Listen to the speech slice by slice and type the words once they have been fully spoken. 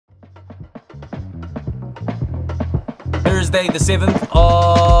Thursday, the 7th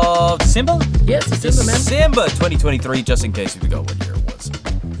of December? Yes, December, man. December 2023, just in case you forgot what year it was.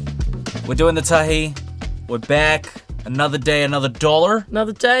 We're doing the Tahi. We're back. Another day, another dollar.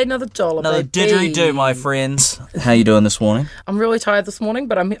 Another day, another dollar, Another baby. didgeridoo, my friends. How you doing this morning? I'm really tired this morning,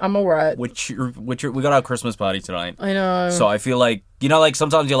 but I'm all right. We got our Christmas party tonight. I know. So I feel like, like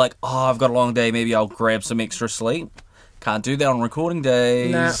sometimes you're like, oh, I've got a long day. Maybe I'll grab some extra sleep. Can't do that on recording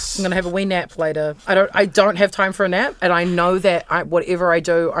days. Nah, I'm gonna have a wee nap later. I don't have time for a nap, and I know that whatever I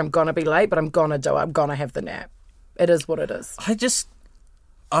do, I'm gonna be late, but I'm gonna do it. I'm gonna have the nap. It is what it is.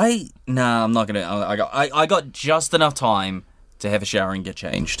 I'm not gonna. I got just enough time to have a shower and get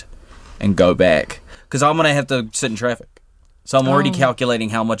changed, and go back because I'm gonna have to sit in traffic. So I'm already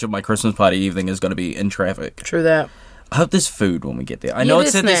calculating how much of my Christmas party evening is gonna be in traffic. True that. I hope there's food when we get there. I know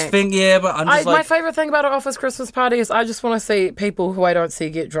it's at this thing, but I'm just my favourite thing about an office Christmas party is I just want to see people who I don't see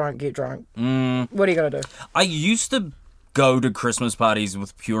get drunk. What are you going to do? I used to go to Christmas parties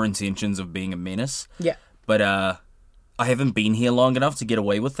with pure intentions of being a menace. Yeah. But I haven't been here long enough to get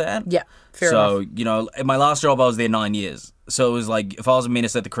away with that. Yeah, fair enough. So, at my last job, I was there 9 years. So it was like, if I was a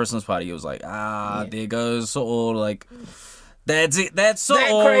menace at the Christmas party, it was like, there goes Saul, like... That's it. That's Saul,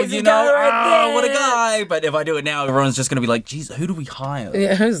 that crazy guy right there. What a guy. But if I do it now, everyone's just going to be like, geez, who do we hire?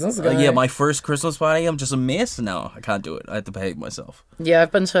 Yeah, who's this guy? My first Christmas party, I'm just a mess. No, I can't do it. I have to behave myself. Yeah,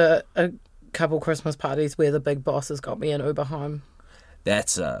 I've been to a couple Christmas parties where the big boss has got me an Uber home.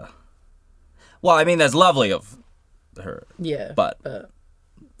 That's, well, I mean, that's lovely of her. Yeah. But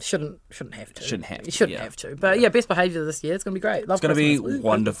shouldn't have to. Shouldn't have to. You shouldn't have to. But yeah, best behaviour this year. It's going to be great. It's going to be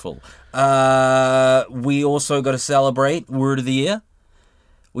wonderful. We also got to celebrate Word of the Year.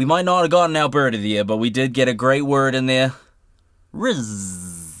 We might not have gotten our Bird of the Year, but we did get a great word in there.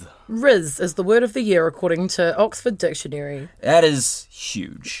 Riz. Riz is the word of the year according to Oxford Dictionary. That is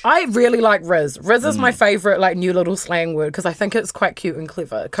huge. I really like Riz. Riz is my favourite new little slang word because I think it's quite cute and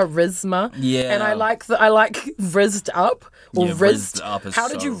clever. Charisma. Yeah. And I like rizzed up or rizzed up is How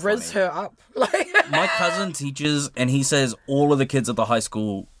did you rizz her up? My cousin teaches and he says all of the kids at the high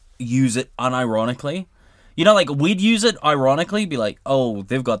school use it unironically. We'd use it ironically, be like, oh,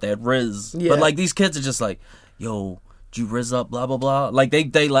 they've got that riz. Yeah. But these kids are just like, yo, you rizz up, blah, blah, blah. They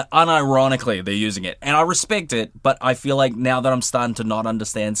unironically, they're using it. And I respect it, but I feel like now that I'm starting to not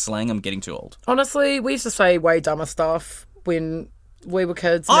understand slang, I'm getting too old. Honestly, we used to say way dumber stuff when we were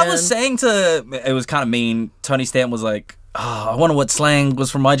kids. I was saying it was kind of mean. Tony Stanton was like, I wonder what slang was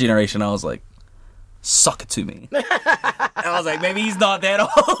from my generation. I was like, suck it to me. And I was like, maybe he's not that old.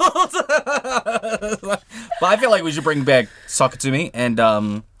 But I feel like we should bring back suck it to me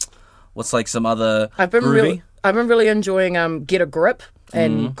and what's some other groovy? I've been really enjoying Get a Grip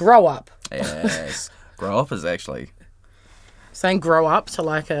and Grow Up. Yes. Grow Up is actually... Saying grow up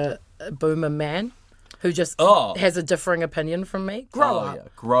to a boomer man who just has a differing opinion from me. Grow up. Yeah.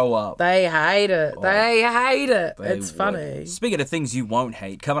 Grow up. They hate it. They hate it. It's funny. Speaking of things you won't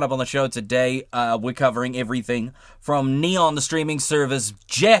hate, coming up on the show today, we're covering everything from Neon, the streaming service,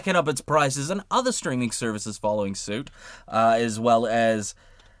 jacking up its prices, and other streaming services following suit, as well as...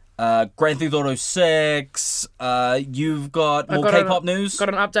 Grand Theft Auto 6, you've got more K-pop news. Got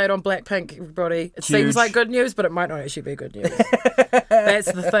an update on Blackpink, everybody. It seems like good news, but it might not actually be good news.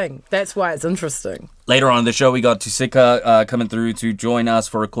 That's the thing. That's why it's interesting. Later on in the show, we got Tusekah coming through to join us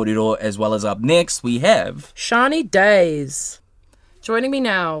for a corridor, as well as up next, we have... Sharni Daze. Joining me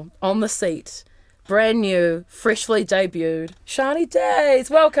now on the seat. Brand new, freshly debuted, Sharni Daze.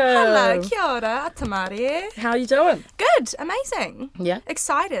 Welcome. Hello, kia ora, Tamari. How are you doing? Good, amazing. Yeah.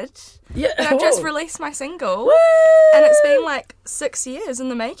 Excited. Yeah. I've just released my single. Woo! And it's been 6 years in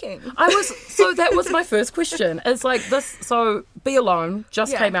the making. So that was my first question. It's this, so Be Alone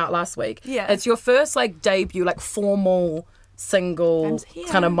just came out last week. Yeah. It's your first debut, formal single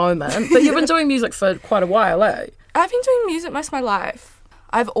kind of moment. But you've been doing music for quite a while, eh? I've been doing music most of my life.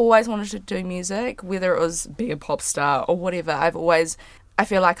 I've always wanted to do music, whether it was be a pop star or whatever. I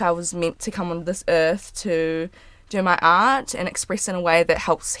feel like I was meant to come on this earth to do my art and express in a way that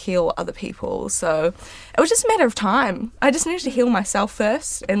helps heal other people. So it was just a matter of time. I just needed to heal myself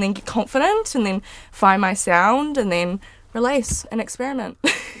first and then get confident and then find my sound and then release and experiment.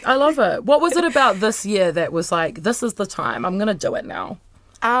 I love it. What was it about this year that was this is the time, I'm going to do it now?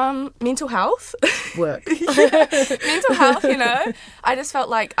 Mental health. Work. Mental health, I just felt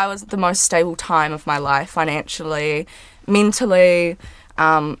like I was at the most stable time of my life, financially, mentally.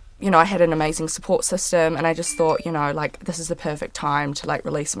 I had an amazing support system, and I just thought, this is the perfect time to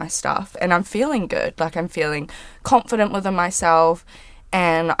release my stuff. And I'm feeling good. I'm feeling confident within myself,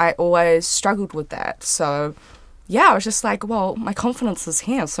 and I always struggled with that. So yeah, I was just like, well, my confidence is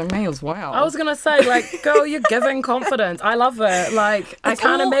here, so me as well. I was going to say, like, girl, you're giving confidence. I love it. Like, I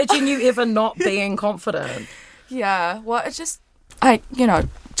can't imagine you ever not being confident. Yeah, well, it's just, I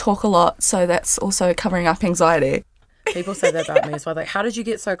talk a lot, so that's also covering up anxiety. People say that about me, so I'm like, how did you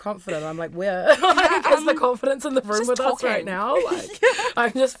get so confident? I'm like, where? Like, is the confidence in the room with us right now? Like,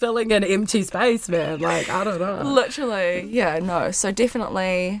 I'm just filling an empty space, man. Like, I don't know. Literally, yeah, no. So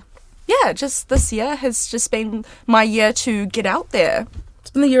definitely, yeah, just this year has just been my year to get out there.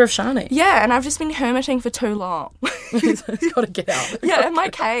 It's been the year of Sharni. Yeah, and I've just been hermiting for too long. He's got to get out. Yeah, in my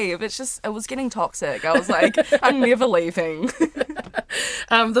cave. It was getting toxic. I was like, I'm never leaving.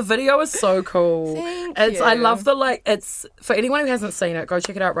 The video is so cool. Thank you. I love it's for anyone who hasn't seen it, go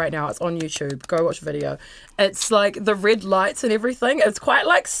check it out right now. It's on YouTube. Go watch the video. It's like the red lights and everything. It's quite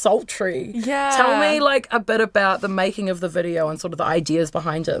like sultry. Yeah. Tell me like a bit about the making of the video and sort of the ideas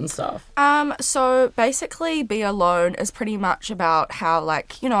behind it and stuff. So basically Be Alone is pretty much about how like,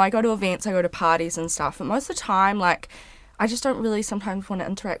 I go to events, I go to parties and stuff, but most of the time like I just don't really sometimes want to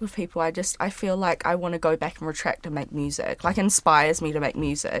interact with people. I feel like I want to go back and retract and make music. Like, it inspires me to make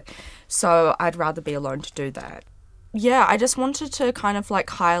music. So I'd rather be alone to do that. Yeah, I just wanted to kind of like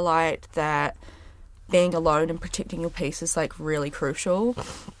highlight that being alone and protecting your peace is like really crucial.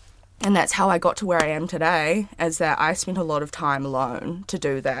 And that's how I got to where I am today, is that I spent a lot of time alone to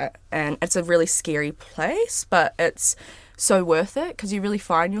do that. And it's a really scary place, but it's so worth it because you really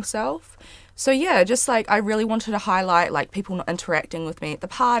find yourself. So yeah, just like I really wanted to highlight like people not interacting with me at the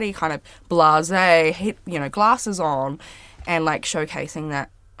party, kind of blasé, glasses on, and like showcasing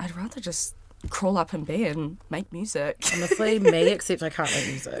that I'd rather just crawl up in bed and make music. Honestly, me, except I can't make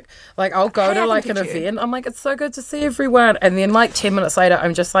music. Like, I'll go to like an event, I'm like, it's so good to see everyone, and then like 10 minutes later,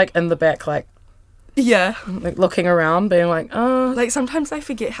 I'm just like in the back, like, yeah, like looking around, being like, oh. Like sometimes I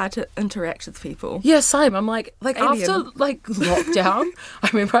forget how to interact with people. Yeah, same. I'm like Alien. after like lockdown, I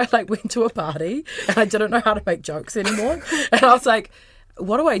remember I like went to a party and I didn't know how to make jokes anymore, and I was like,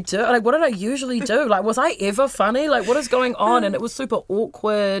 what do I do? Like, what did I usually do? Like, was I ever funny? Like, what is going on? And it was super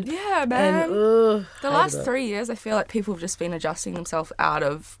awkward. Yeah, man. And, the last 3 years, I feel like people have just been adjusting themselves out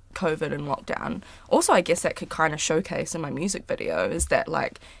of COVID and lockdown. Also, I guess that could kind of showcase in my music video is that,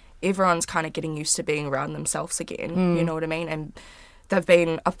 like, everyone's kind of getting used to being around themselves again. You know what I mean? And they've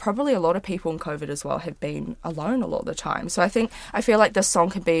been, probably a lot of people in COVID as well have been alone a lot of the time. So I feel like this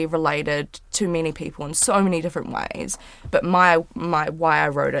song can be related to many people in so many different ways. But my why I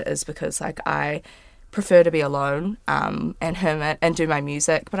wrote it is because like I prefer to be alone and hermit and do my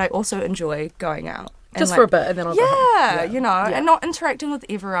music, but I also enjoy going out. Just for a bit and then I'll go home. And not interacting with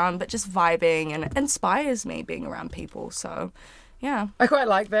everyone, but just vibing, and it inspires me being around people. So yeah. I quite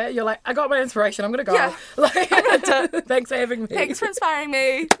like that. You're like, I got my inspiration. I'm going to go. Yeah. Like, thanks for having me. Thanks for inspiring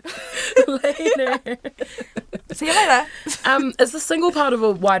me. Later. See you later. Is the single part of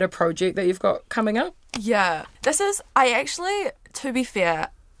a wider project that you've got coming up? Yeah. To be fair,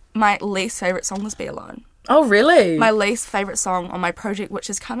 my least favourite song was Be Alone. Oh, really? My least favourite song on my project, which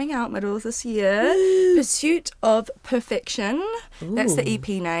is coming out middle of this year, Pursuit of Perfection. Ooh. That's the EP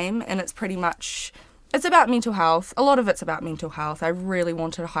name, and it's pretty much... It's about mental health. A lot of it's about mental health. I really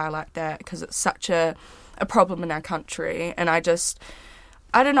wanted to highlight that because it's such a problem in our country. And I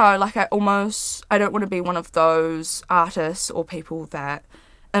don't know, like I don't want to be one of those artists or people that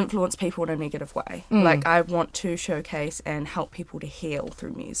influence people in a negative way. Like I want to showcase and help people to heal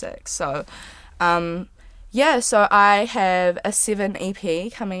through music. So, so I have a 7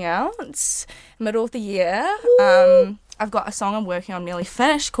 EP coming out middle of the year. I've got a song I'm working on nearly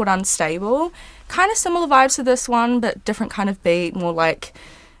finished called Unstable. Kind of similar vibes to this one, but different kind of beat, more like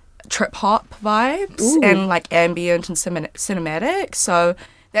trip-hop vibes and like ambient and cinematic. So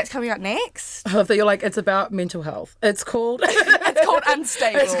that's coming out next. I love that you're like, it's about mental health. It's called... It's called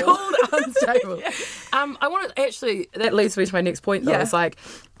Unstable. It's called Unstable. Yeah. I want to actually... That leads me to my next point, though. Yeah. It's like,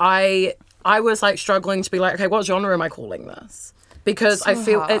 I was like struggling to be like, okay, what genre am I calling this? Because I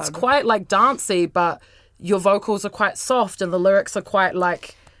feel it's quite like dancey, but... your vocals are quite soft and the lyrics are quite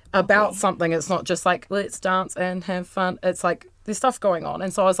like about something. It's not just like, let's dance and have fun. It's like there's stuff going on.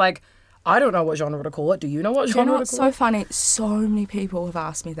 And so I was like, I don't know what genre to call it. Do you know what genre to call it? It's so funny. So many people have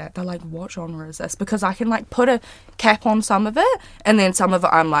asked me that. They're like, what genre is this? Because I can like put a cap on some of it and then some of it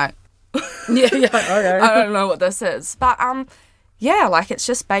I'm like, okay. I don't know what this is. But like it's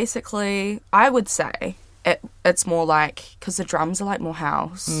just basically, I would say it's more like, because the drums are like more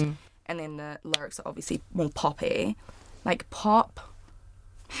house. And then the lyrics are obviously more poppy. Like pop,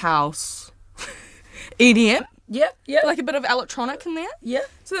 house, EDM. Yep. Like a bit of electronic in there. Yeah.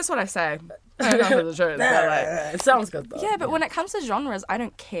 So that's what I say. I don't know if it's the truth. But like, it sounds good though. Yeah, but when it comes to genres, I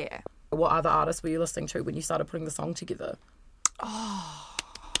don't care. what other artists were you listening to when you started putting the song together?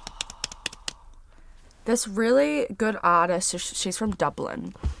 This really good artist, she's from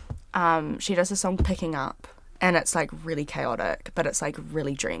Dublin. She does a song Picking Up, and it's like really chaotic, but it's like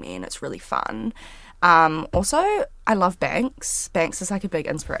really dreamy and it's really fun. Also, I love Banks. Banks is like a big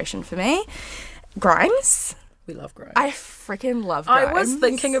inspiration for me. Grimes. We love Grimes. I freaking love Grimes. I was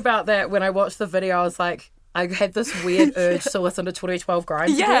thinking about that when I watched the video. I was like, I had this weird urge to listen to 2012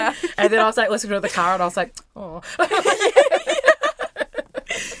 Grimes again. And then I was like listening to the car and I was like, oh.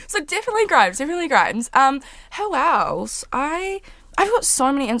 So definitely Grimes. Who else? I've got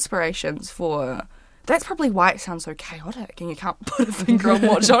so many inspirations for... That's probably why it sounds so chaotic and you can't put a finger on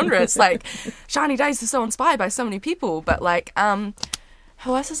what genre. It's like, Sharni Daze is so inspired by so many people. But like,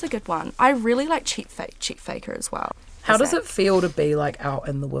 who else is a good one? I really like Cheap Faker as well. How does it feel to be like out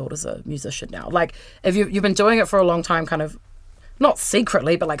in the world as a musician now? Like, if you've been doing it for a long time, kind of, not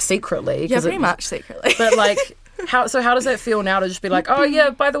secretly, but like secretly. Yeah, pretty much secretly. But like, how does that feel now to just be like, oh yeah,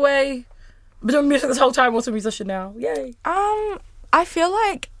 by the way, I've been doing music this whole time, also a musician now. Yay. I feel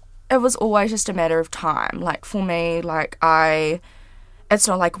like it was always just a matter of time. Like for me, like it's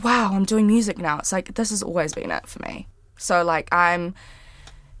not like, wow, I'm doing music now. It's like, this has always been it for me. So like I'm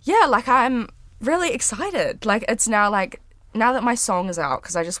really excited. Like it's now like, now that my song is out,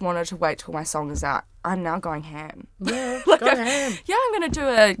 because I just wanted to wait till my song is out, I'm now going ham. Yeah, like, go ham. Yeah, I'm going to do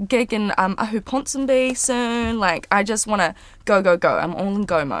a gig in Ahu Ponsonby soon. Like, I just want to go. I'm all in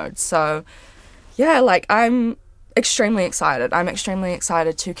go mode. So, yeah, like, I'm extremely excited. I'm extremely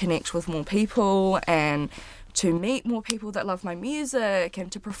excited to connect with more people and to meet more people that love my music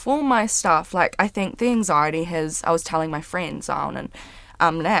and to perform my stuff. Like, I think the anxiety I was telling my friends on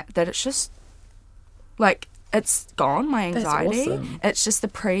and that it's just, like, it's gone, my anxiety. That's awesome. It's just the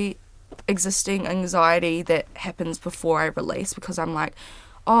pre-existing anxiety that happens before I release, because I'm like,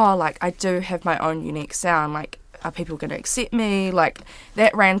 oh, like, I do have my own unique sound. Like, are people going to accept me? Like,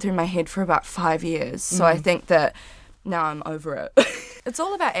 that ran through my head for about 5 years. So I think that now I'm over it. It's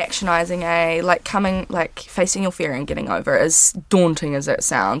all about actionizing, like, facing your fear and getting over it, as daunting as it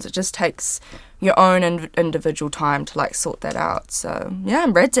sounds. It just takes your own individual time to, like, sort that out. So, yeah,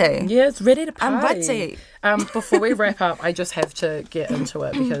 I'm ready. Yeah, it's ready to party. I'm ready. Before we wrap up, I just have to get into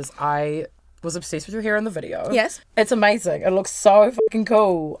it because I was obsessed with your hair in the video. Yes. It's amazing. It looks so fucking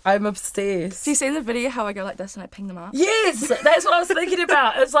cool. I'm obsessed. Do you see in the video how I go like this and I ping them up? Yes! That's what I was thinking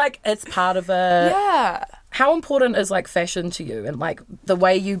about. It's like, it's part of it. Yeah. How important is, like, fashion to you and, like, the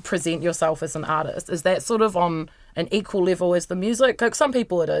way you present yourself as an artist? Is that sort of on an equal level as the music? Like, some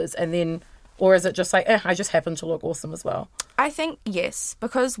people it is, and then... Or is it just like, I just happen to look awesome as well? I think yes,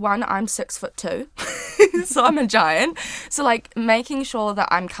 because one, I'm 6'2", so I'm a giant. So like making sure that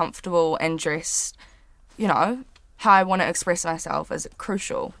I'm comfortable and dressed, you know, how I want to express myself is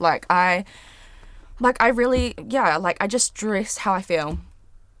crucial. I just dress how I feel.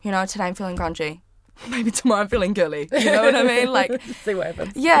 You know, today I'm feeling grungy. Maybe tomorrow I'm feeling girly. You know what I mean? Like, see what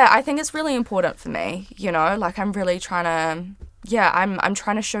happens. Yeah, I think it's really important for me. You know, like I'm really trying to. Yeah, I'm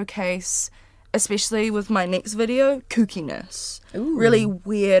trying to showcase, especially with my next video, kookiness. Ooh. Really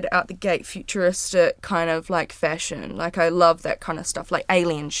weird, out the gate, futuristic kind of like fashion. Like I love that kind of stuff, like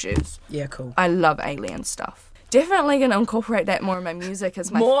alien shoes. Yeah, cool. I love alien stuff. Definitely going to incorporate that more in my music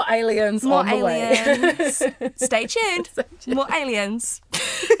as my... More aliens on the way. Stay tuned. More aliens.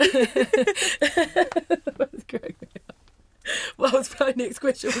 That's great. Well, my next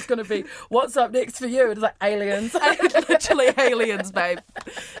question was going to be, what's up next for you? It's like aliens. Literally aliens, babe.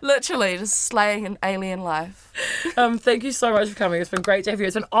 Literally just slaying an alien life. Thank you so much for coming. It's been great to have you.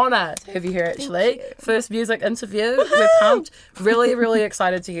 It's an honour to have you here, actually. First music interview. We're pumped. Really, really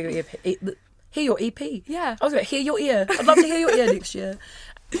excited to hear your EP. Yeah. I was going to hear your ear. I'd love to hear your ear next year.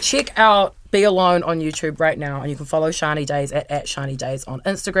 Check out Be Alone on YouTube right now, and you can follow Sharni Daze at Sharni Daze on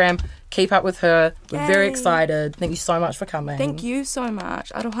Instagram. Keep up with her. We're very excited. Thank you so much for coming. Thank you so much.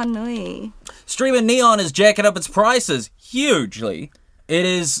 Aroha nui. Streaming Neon is jacking up its prices hugely. It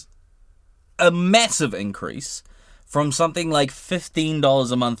is a massive increase from something like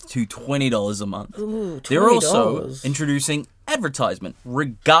 $15 a month to $20 a month. Ooh, $20. They're also introducing advertisement,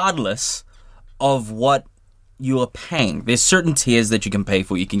 regardless of what you are paying. There's certain tiers that you can pay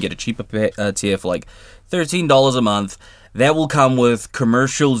for. You can get a cheaper tier for like $13 a month. That will come with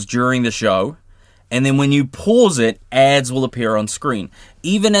commercials during the show. And then when you pause it, ads will appear on screen.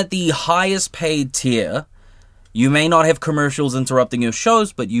 Even at the highest paid tier, you may not have commercials interrupting your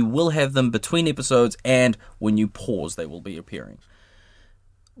shows, but you will have them between episodes, and when you pause, they will be appearing.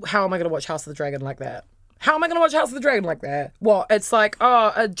 How am I going to watch House of the Dragon like that? How am I going to watch House of the Dragon like that? What? It's like,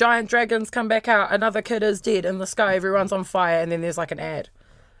 oh, a giant dragon's come back out, another kid is dead in the sky, everyone's on fire, and then there's like an ad.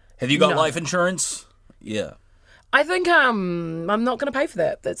 Have you got No. life insurance? Yeah. I think I'm not going to pay for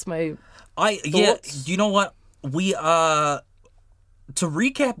that. That's my thoughts. You know what? We to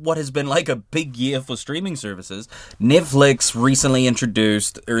recap what has been like a big year for streaming services, Netflix recently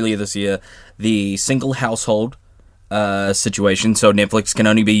introduced earlier this year the single household situation. So Netflix can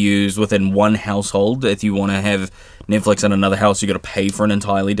only be used within one household. If you want to have Netflix in another house, you got to pay for an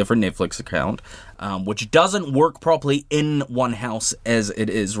entirely different Netflix account, which doesn't work properly in one house as it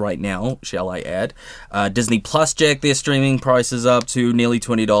is right now, shall I add. Disney Plus jacked their streaming prices up to nearly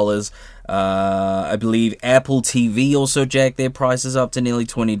 $20. I believe Apple TV also jacked their prices up to nearly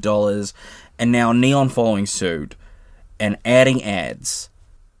 $20. And now Neon following suit and adding ads.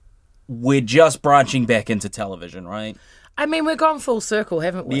 We're just branching back into television, right? I mean, we've gone full circle,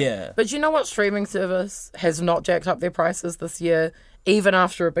 haven't we? Yeah. But you know what streaming service has not jacked up their prices this year, even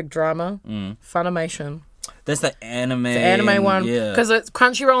after a big drama? Funimation. That's the anime. The anime one. Yeah. Because it's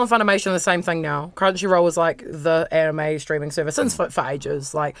Crunchyroll and Funimation are the same thing now. Crunchyroll is like the anime streaming service since for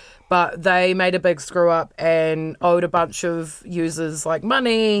ages. But they made a big screw up and owed a bunch of users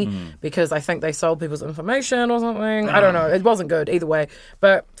money because I think they sold people's information or something. I don't know. It wasn't good either way.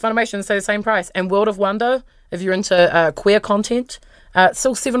 But Funimation say the same price. And World of Wonder, if you're into queer content, it's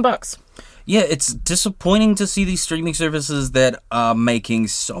still $7. Yeah, it's disappointing to see these streaming services that are making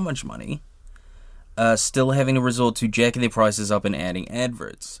so much money still having to resort to jacking their prices up and adding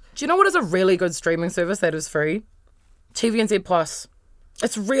adverts. Do you know what is a really good streaming service that is free? TVNZ Plus.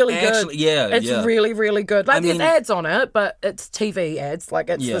 It's really Actually, good. yeah, It's yeah. really, really good. There's mean- ads on it, but it's TV ads.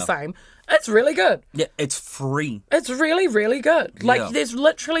 It's Yeah. the same. It's really good. Yeah, it's free. It's really, really good. Yeah. There's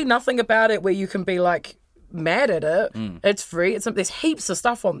literally nothing about it where you can be mad at it. It's free. There's heaps of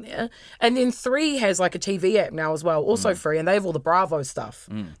stuff on there. And then 3 has a TV app now as well, also free, and they have all the Bravo stuff.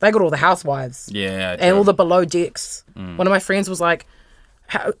 They got all the housewives. Yeah, And all the Below Decks. One of my friends was like,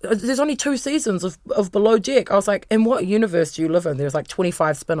 there's only 2 seasons of Below Deck. I was like, in what universe do you live in? There's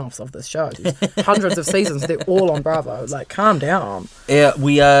 25 spin-offs of this show. There's hundreds of seasons. They're all on Bravo. Calm down. Yeah,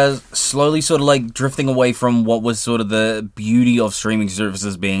 we are slowly sort of drifting away from what was sort of the beauty of streaming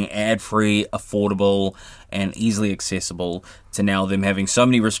services being ad-free, affordable, and easily accessible to now them having so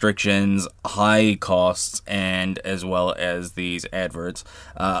many restrictions, high costs, and as well as these adverts.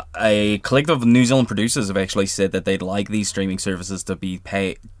 A collective of New Zealand producers have actually said that they'd like these streaming services to be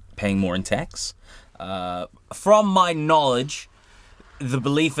paying more in tax. From my knowledge, the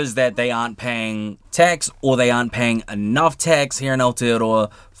belief is that they aren't paying tax or they aren't paying enough tax here in Aotearoa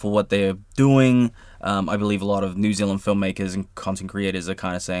for what they're doing. I believe a lot of New Zealand filmmakers and content creators are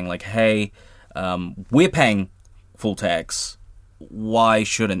kind of saying hey, we're paying full tax. Why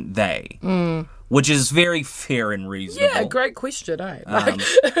shouldn't they? Which is very fair and reasonable. Yeah, great question, eh?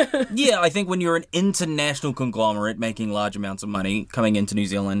 Yeah, I think when you're an international conglomerate making large amounts of money coming into New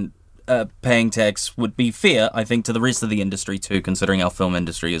Zealand, paying tax would be fair, I think, to the rest of the industry too, considering our film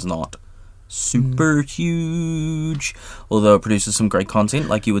industry is not super huge. Although it produces some great content,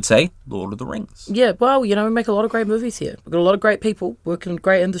 like you would say, Lord of the Rings. Yeah, well, we make a lot of great movies here. We've got a lot of great people working in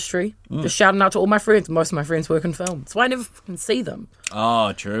great industry. Just shouting out to all my friends. Most of my friends work in film. That's why I never can see them.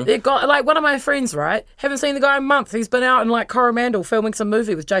 Oh, true. They got one of my friends, right? Haven't seen the guy in months. He's been out in Coromandel filming some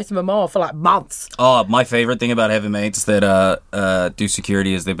movie with Jason Momoa for months. Oh, my favourite thing about having mates that do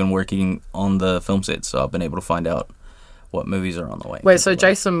security is they've been working on the film set, so I've been able to find out what movies are on the way. Wait, so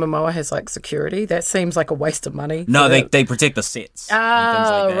Jason Momoa has security? That seems like a waste of money. No, they protect the sets. Oh, and things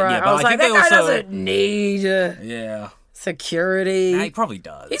like that. right. Yeah, but I was I think that they guy also doesn't need yeah. security. Nah, he probably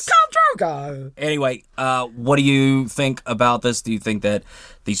does. He's Khal Drogo. Anyway, what do you think about this? Do you think that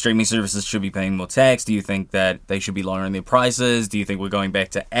these streaming services should be paying more tax? Do you think that they should be lowering their prices? Do you think we're going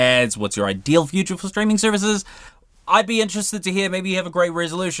back to ads? What's your ideal future for streaming services? I'd be interested to hear. Maybe you have a great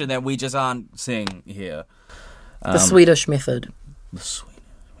resolution that we just aren't seeing here. The Swedish method. The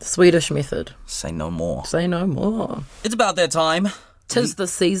Swedish method. Say no more. Say no more. It's about that time. 'Tis the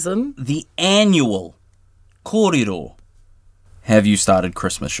season. The annual Kōrero. Have you started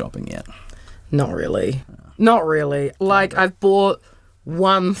Christmas shopping yet? Not really. Not really. I've bought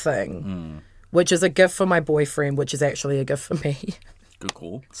one thing, which is a gift for my boyfriend, which is actually a gift for me. Good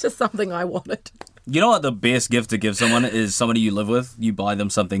call. It's just something I wanted. You know what the best gift to give someone is? Somebody you live with. You buy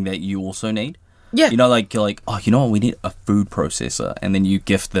them something that you also need. Yeah. You're like, oh, you know what? We need a food processor, and then you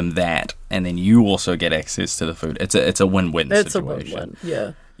gift them that, and then you also get access to the food. It's a win-win situation. It's a win-win.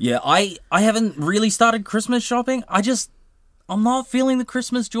 Yeah. Yeah. I haven't really started Christmas shopping. I'm not feeling the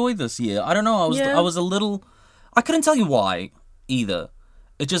Christmas joy this year. I don't know. I was a little. I couldn't tell you why either.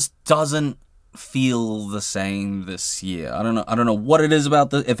 It just doesn't feel the same this year. I don't know what it is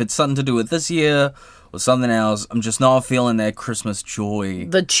about if it's something to do with this year or something else. I'm just not feeling that Christmas joy.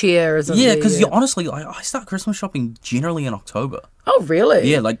 The cheer isn't Yeah, there because yet. honestly, I start Christmas shopping generally in October. Oh,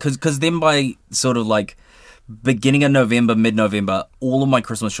 really? Yeah, like, because then by sort of like beginning of November, mid-November, all of my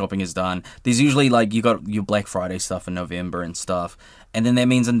Christmas shopping is done. There's usually like you got your Black Friday stuff in November and stuff. And then that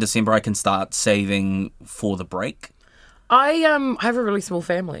means in December I can start saving for the break. I have a really small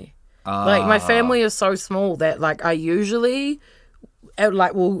family. Like, my family is so small that, like, I usually,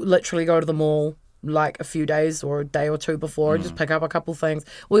 like, will literally go to the mall, like, a few days or a day or two before and just pick up a couple things.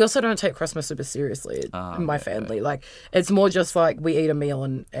 We also don't take Christmas super seriously in my family. Like, it's more just, like, we eat a meal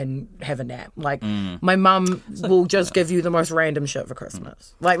and have a nap. Like, my mum will just give you the most random shit for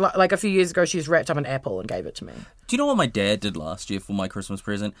Christmas. Like, a few years ago, she just wrapped up an apple and gave it to me. Do you know what my dad did last year for my Christmas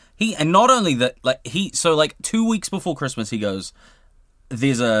present? And not only that, so 2 weeks before Christmas, he goes,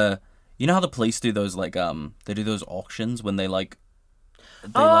 you know how the police do those, like, they do those auctions when they, like...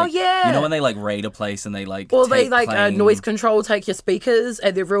 yeah. You know when they, like, raid a place and they, like... Or they, like, noise control, take your speakers,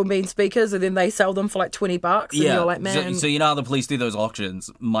 and they're real mean speakers, and then they sell them for, like, $20, and you're like, man... So you know how the police do those auctions?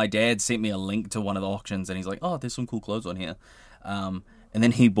 My dad sent me a link to one of the auctions, and he's like, oh, there's some cool clothes on here. And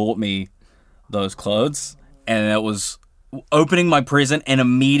then he bought me those clothes, and it was opening my present and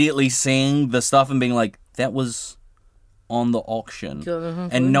immediately seeing the stuff and being like, that was... on the auction,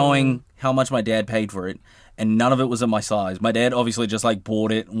 and knowing how much my dad paid for it, and none of it was in my size. My dad obviously just like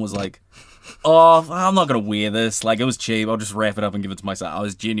bought it and was like, oh, I'm not gonna wear this, like, it was cheap, I'll just wrap it up and give it to my son. I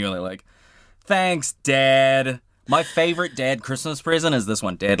was genuinely like, thanks, Dad. My favorite dad Christmas present is this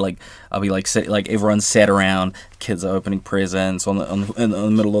one. Dad, like, I'll be like, everyone's sat around, kids are opening presents in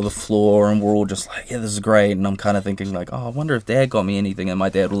the middle of the floor, and we're all just like, yeah, this is great. And I'm kind of thinking like, oh, I wonder if Dad got me anything. And my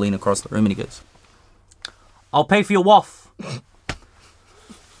dad will lean across the room and he goes, I'll pay for your waff.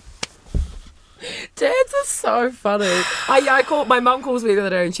 Dads are so funny. My mum calls me the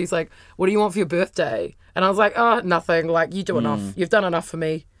other day and she's like, what do you want for your birthday? And I was like, oh, nothing. Like, you do enough. You've done enough for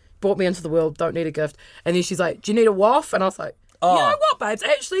me. Brought me into the world. Don't need a gift. And then she's like, do you need a waff? And I was like, you know what, babes? I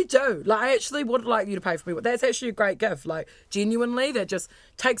actually do. Like, I actually would like you to pay for me. But that's actually a great gift. Like, genuinely, that just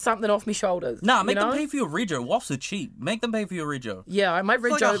takes something off my shoulders. Nah, make them pay for your rego. Waffs are cheap. Make them pay for your rego. Yeah, my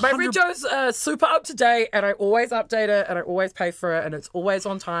rego's super up to date, and I always update it, and I always pay for it, and it's always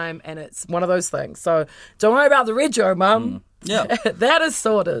on time, and it's one of those things. So don't worry about the rego, Mum. Yeah, that is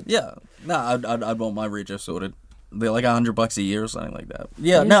sorted. Yeah, I'd want my rego sorted. They're like $100 a year or something like that.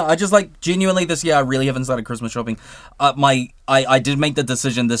 Yeah, no, I just like genuinely this year I really haven't started Christmas shopping. I did make the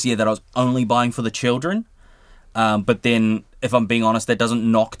decision this year that I was only buying for the children. But then, if I'm being honest, that doesn't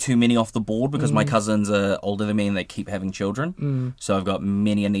knock too many off the board because my cousins are older than me and they keep having children. So I've got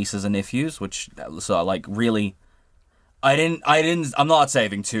many nieces and nephews, so like really, I'm not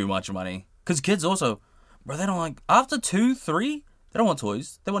saving too much money because kids also, bro, they don't like after 2, 3, they don't want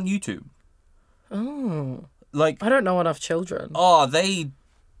toys, they want YouTube. Oh. Like, I don't know enough children. Oh,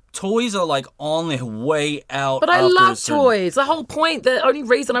 toys are like on their way out. But I love toys. The whole point, the only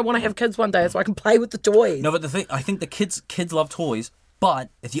reason I want to have kids one day is so I can play with the toys. No, but I think the kids love toys. But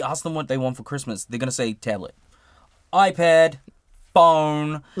if you ask them what they want for Christmas, they're gonna say tablet, iPad,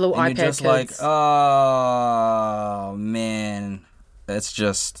 phone. Little and iPad you're just kids. like, oh man, that's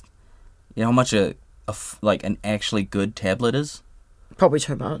just, you know how much like an actually good tablet is. Probably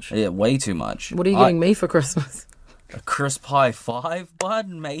too much. Yeah, way too much. What are you getting me for Christmas? A Crisp Pie 5, bud,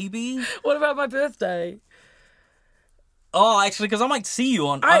 maybe? What about my birthday? Oh, actually, because I might see you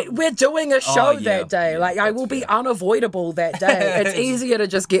on... We're doing a show that day. Yeah, like, I will be unavoidable that day. It's easier to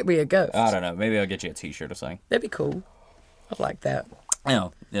just get me a gift. I don't know. Maybe I'll get you a t-shirt or something. That'd be cool. I'd like that.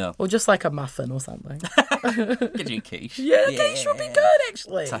 Yeah. Or just like a muffin or something. Get you a quiche. Yeah, quiche would be good,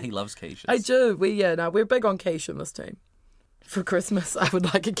 actually. Tahi loves quiches. I do. We're big on quiche in this team. For Christmas, I would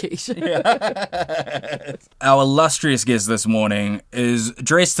like a quiche. Our illustrious guest this morning is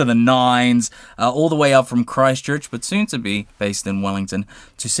dressed to the nines, all the way up from Christchurch, but soon to be based in Wellington.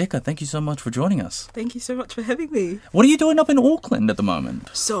 Tusekah, thank you so much for joining us. Thank you so much for having me. What are you doing up in Auckland at the moment?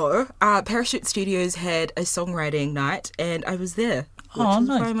 So, Parachute Studios had a songwriting night, and I was there. Which is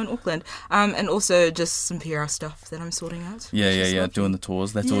nice. why I'm in Auckland. And also just some PR stuff that I'm sorting out. Yeah, doing the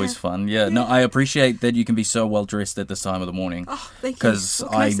tours. That's always fun. Yeah, no, I appreciate that you can be so well dressed at this time of the morning. Oh, thank you. Because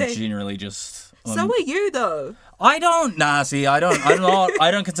I generally just... So are you, though. I don't. Nah, see, I don't. I'm not. I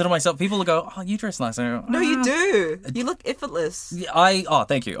don't consider myself. People will go, "Oh, you dress nice." I go, No, you do. You look effortless. Yeah, Oh,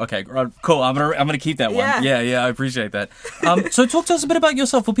 thank you. Okay, cool. I'm gonna keep that one. Yeah. I appreciate that. So talk to us a bit about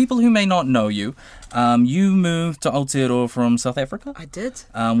yourself. For people who may not know you, you moved to Aotearoa from South Africa. I did.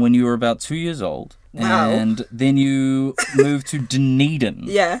 When you were about 2 years old. Wow. And then you moved to Dunedin.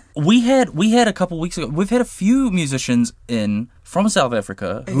 Yeah. We had a couple weeks ago. We've had a few musicians from South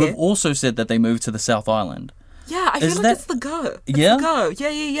Africa who have also said that they moved to the South Island. Yeah, I feel like it's the go. It's Yeah? the go.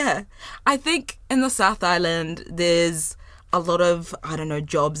 Yeah. I think in the South Island, there's a lot of, I don't know,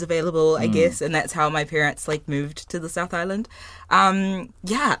 jobs available, I guess, and that's how my parents, moved to the South Island.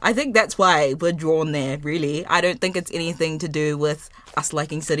 Yeah, I think that's why we're drawn there, really. I don't think it's anything to do with us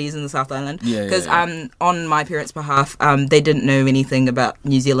liking cities in the South Island. Because on my parents' behalf, they didn't know anything about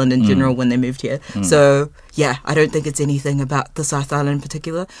New Zealand in general when they moved here. So, yeah, I don't think it's anything about the South Island in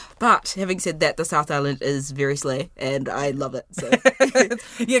particular. But having said that, the South Island is very slay, and I love it. So.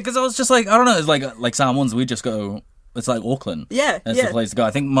 Yeah, because I was just like, I don't know, it's like Samoans, we just go... It's like Auckland. That's the place to go.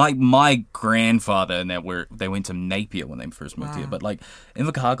 I think my grandfather and they went to Napier when they first moved here. But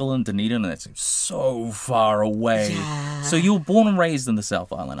Invercargill and Dunedin, that's so far away. Yeah. So you were born and raised in the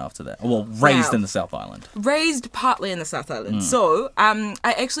South Island after that. Well, raised in the South Island. Raised partly in the South Island. So I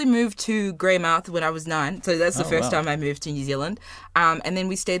actually moved to Greymouth when I was 9. So that's the first time I moved to New Zealand. And then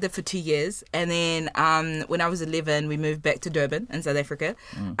we stayed there for 2 years. And then when I was 11, we moved back to Durban in South Africa.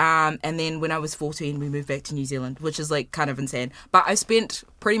 And then when I was 14, we moved back to New Zealand, which is kind of insane. But I spent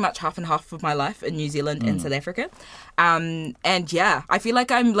pretty much half and half of my life in New Zealand and South Africa. And yeah, I feel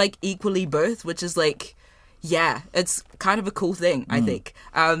like I'm equally both, which is yeah, it's kind of a cool thing, I think.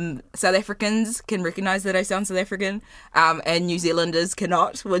 South Africans can recognise that I sound South African, and New Zealanders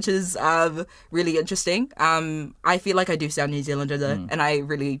cannot, which is really interesting. I feel like I do sound New Zealander, though, and I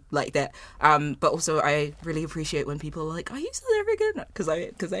really like that. But also, I really appreciate when people are like, "Are you South African?" Because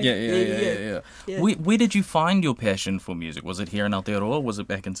I Yeah. Where did you find your passion for music? Was it here in Aotearoa or was it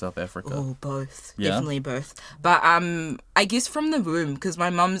back in South Africa? Oh, both. Yeah? Definitely both. But I guess from the womb, because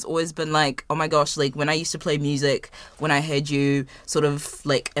my mum's always been like, oh my gosh, when I used to play music, when I heard you sort of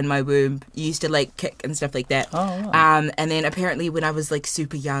in my womb, you used to kick and stuff like that. Oh, wow. And then apparently when I was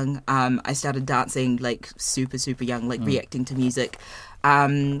super young, I started dancing super, super young, reacting to music.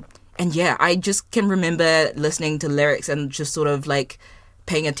 And yeah, I just can remember listening to lyrics and just sort of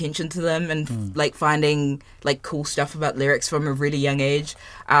paying attention to them and finding cool stuff about lyrics from a really young age.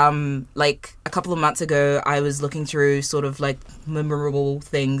 A couple of months ago, I was looking through sort of memorable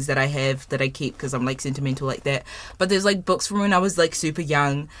things that I have that I keep because I'm sentimental like that. But there's books from when I was super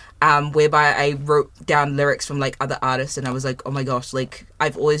young, whereby I wrote down lyrics from other artists, and I was like, oh my gosh,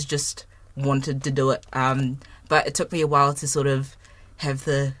 I've always just wanted to do it. But it took me a while to sort of have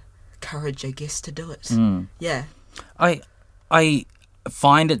the courage, I guess, to do it. Yeah. I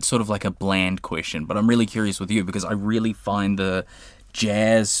find it sort of a bland question, but I'm really curious with you because I really find the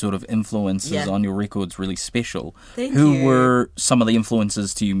jazz sort of influences on your records really special. Thank Who you. were some of the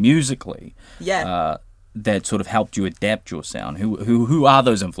influences to you musically? Yeah. That sort of helped you adapt your sound. Who are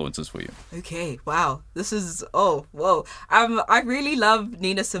those influences for you? Okay, wow. This is whoa. I really love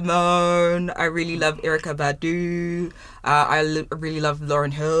Nina Simone. I really love Erykah Badu. Really love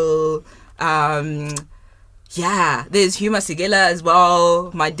Lauryn Hill. Yeah, there's Huma Sigela as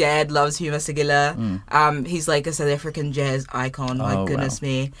well. My dad loves Huma Sigela. He's a South African jazz icon. My goodness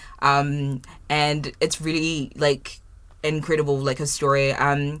me. And it's really incredible, a story.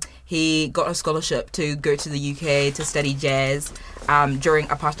 He got a scholarship to go to the UK to study jazz during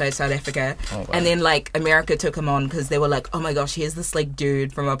apartheid South Africa. And then America took him on because they were like, oh my gosh, here's this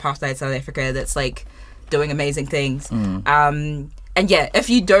dude from apartheid South Africa that's doing amazing things. And yeah, if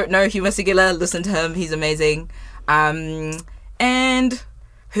you don't know Huma Sigela, listen to him. He's amazing. And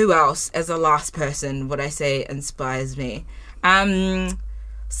who else, as a last person, would I say inspires me?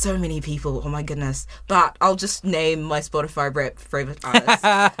 So many people. Oh my goodness. But I'll just name my Spotify rap favorite artists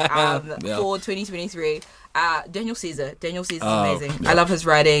for 2023. Daniel Caesar. Daniel Caesar's amazing. Yeah. I love his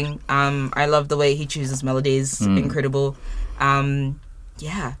writing. I love the way he chooses melodies. Incredible.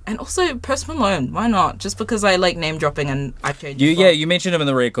 Yeah, and also Post Malone. Why not? Just because I like name dropping and I've changed. You mentioned him in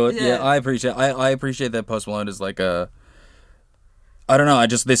the record. Yeah. I appreciate that Post Malone is I don't know.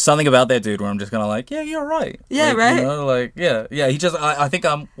 There's something about that dude where I'm just kind of yeah, you're right. Yeah, right. You know, yeah. He just I think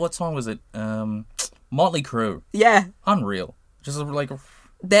what song was it? Motley Crue. Yeah, Unreal. Just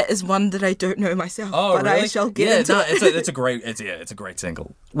that is one that I don't know myself. Oh, but really? I shall get into it. It's a great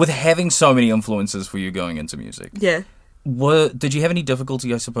single. With having so many influences for you going into music. Yeah. Did you have any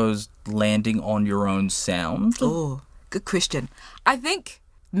difficulty, I suppose, landing on your own sound? Oh, good question. I think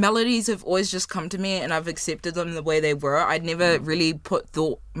melodies have always just come to me and I've accepted them the way they were. I'd never really put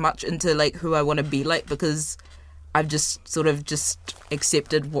thought much into like who I want to be like, because I've just sort of just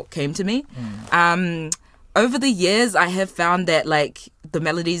accepted what came to me. Over the years, I have found that like the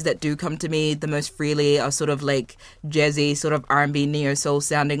melodies that do come to me the most freely are sort of like jazzy, sort of R&B, neo-soul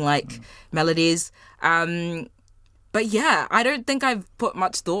sounding like melodies. But yeah, I don't think I've put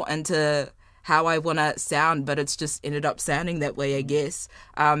much thought into how I want to sound, but it's just ended up sounding that way, I guess.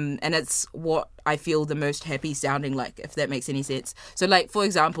 And it's what I feel the most happy sounding like, if that makes any sense. So like, for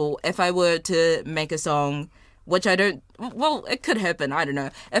example, if I were to make a song, which I don't, well, it could happen, I don't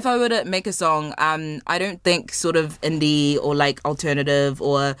know. If I were to make a song, I don't think sort of indie or like alternative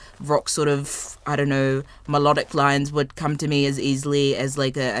or rock sort of, I don't know, melodic lines would come to me as easily as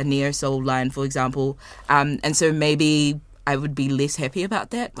like a neo-soul line, for example. And so maybe I would be less happy about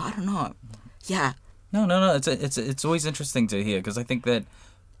that. I don't know. Yeah. No. It's always interesting to hear, because I think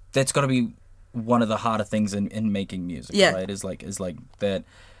that's got to be one of the harder things in making music, right? Is like that,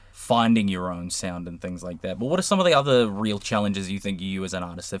 finding your own sound and things like that. But what are some of the other real challenges you think you as an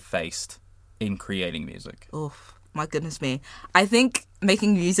artist have faced in creating music? Oh, my goodness me. I think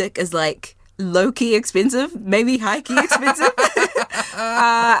making music is like low-key expensive, maybe high-key expensive.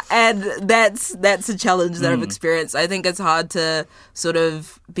 And that's a challenge that I've experienced. I think it's hard to sort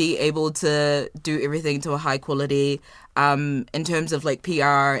of be able to do everything to a high quality, in terms of like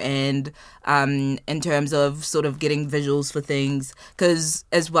PR and in terms of sort of getting visuals for things. Because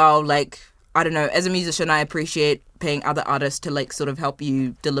as well, like, I don't know, as a musician, I appreciate paying other artists to like sort of help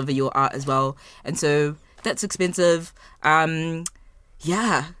you deliver your art as well. And so that's expensive.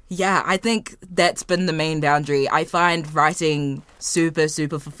 Yeah, I think that's been the main boundary. I find writing super,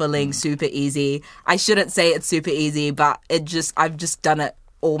 super fulfilling, super easy. I shouldn't say it's super easy, but I've just done it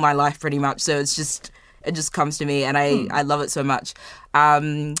all my life pretty much. So it just comes to me, and I love it so much.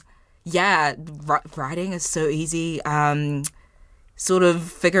 Writing is so easy. Sort of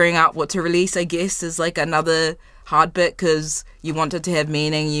figuring out what to release, I guess, is like another hard bit, because you want it to have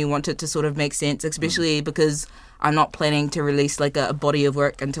meaning, you want it to sort of make sense, especially because I'm not planning to release like a body of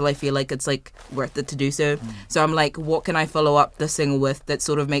work until I feel like it's like worth it to do so. So I'm like, what can I follow up the single with that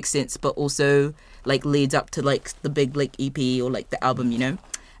sort of makes sense, but also like leads up to like the big like EP or like the album, you know?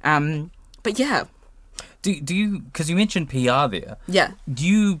 But yeah. Do you, because you mentioned PR there. Yeah. Do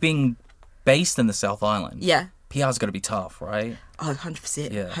you being based in the South Island? Yeah. PR's got to be tough, right? Oh,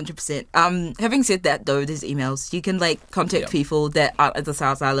 100%. Yeah. 100%. Having said that, though, there's emails. You can, like, contact people that are at the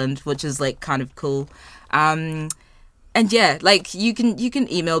South Island, which is, like, kind of cool. And, yeah, like, you can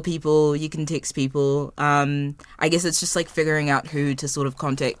email people, you can text people. I guess it's just, like, figuring out who to sort of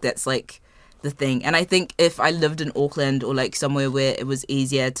contact that's, like, the thing. And I think if I lived in Auckland or, like, somewhere where it was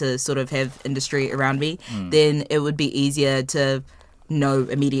easier to sort of have industry around me, then it would be easier to know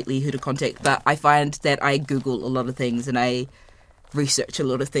immediately who to contact. But I find that I Google a lot of things and I research a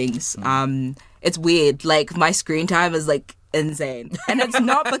lot of things. It's weird, like my screen time is like insane, and it's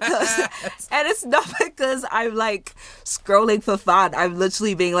not because I'm like scrolling for fun. I'm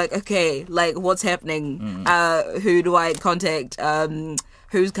literally being like, okay, like what's happening, who do I contact,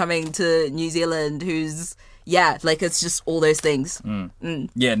 who's coming to New Zealand, yeah, like it's just all those things.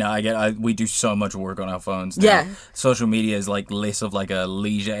 Yeah, no, I get. We do so much work on our phones now. Yeah, social media is like less of like a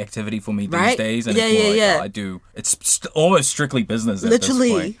leisure activity for me these right? days, and it's more like, I do. It's almost strictly business at literally.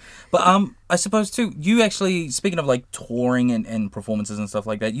 This point. But I suppose too, you actually, speaking of like touring and performances and stuff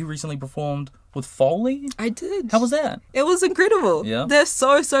like that, you recently performed with Foley. I did. How was that? It was incredible. Yeah, they're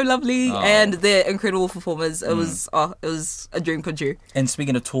so lovely, and they're incredible performers. It was a dream come true. And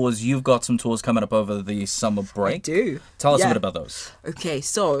speaking of tours, you've got some tours coming up over the summer break. I do. Tell us a bit about those. Okay,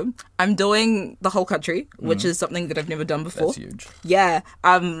 so I'm doing the whole country, which is something that I've never done before. That's huge. Yeah.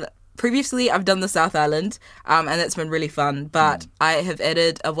 Previously, I've done the South Island, and it's been really fun. But I have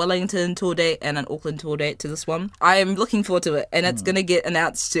added a Wellington tour date and an Auckland tour date to this one. I am looking forward to it, and it's going to get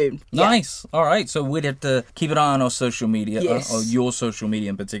announced soon. Nice. All right. So we'd have to keep an eye on our social media, Yes. or your social media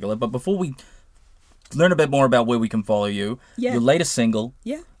in particular. But before we learn a bit more about where we can follow you, your latest single,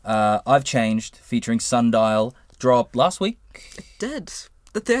 I've Changed, featuring Sundial, dropped last week. It did.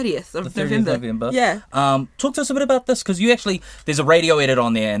 The 30th of The 30th of November. Yeah. Talk to us a bit about this, because you actually, there's a radio edit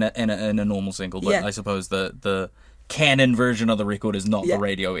on there and a normal single, but I suppose the canon version of the record is not the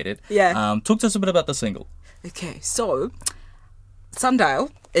radio edit. Yeah. Talk to us a bit about the single. Okay, so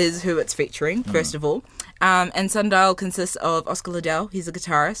Sundial is who it's featuring, first of all. And Sundial consists of Oscar Liddell, he's a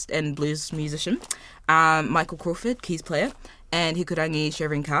guitarist and blues musician, Michael Crawford, keys player, and Hikurangi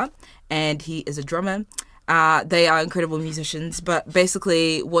Sharinka, and he is a drummer. They are incredible musicians, but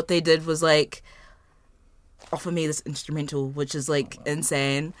basically what they did was like offer me this instrumental, which is like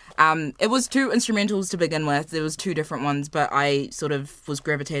insane. It was 2 instrumentals to begin with. There was 2 different ones, but I sort of was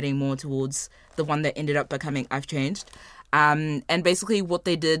gravitating more towards the one that ended up becoming I've Changed. And basically what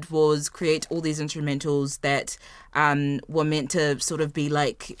they did was create all these instrumentals that were meant to sort of be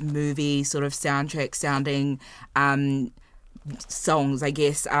like movie sort of soundtrack sounding songs, I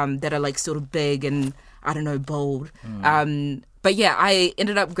guess, that are like sort of big and, I don't know, bold. But yeah, I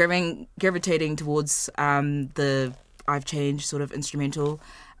ended up gravitating towards the I've Changed sort of instrumental.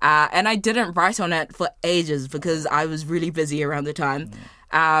 And I didn't write on it for ages because I was really busy around the time.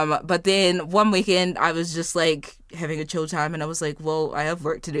 But then one weekend I was just like having a chill time and I was like, well, I have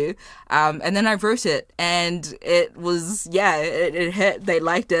work to do. And then I wrote it and it was, it hit. They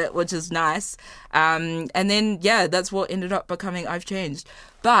liked it, which is nice. And then, that's what ended up becoming I've Changed.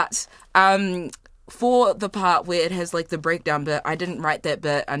 But for the part where it has like the breakdown bit, I didn't write that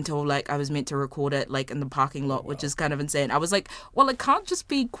bit until like I was meant to record it like in the parking lot, which is kind of insane. I was like, well, it can't just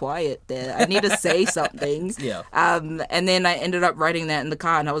be quiet there. I need to say something. And then I ended up writing that in the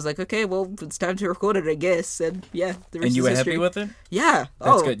car and I was like, okay, well, it's time to record it, I guess. And the rest and you were happy with it? Yeah.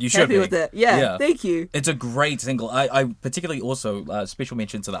 That's good. You should happy be. with it. Yeah. Thank you. It's a great single. I particularly also special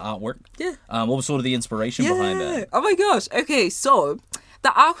mention to the artwork. Yeah. What was sort of the inspiration behind that? Oh my gosh. Okay, so the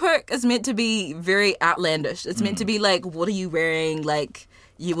artwork is meant to be very outlandish. It's meant to be like, what are you wearing? Like,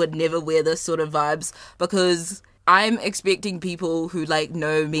 you would never wear this sort of vibes. Because I'm expecting people who, like,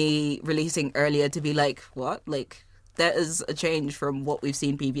 know me releasing earlier to be like, what? Like, that is a change from what we've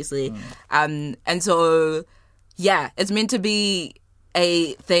seen previously. And so, it's meant to be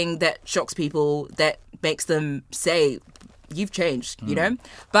a thing that shocks people, that makes them say, you've changed, you know?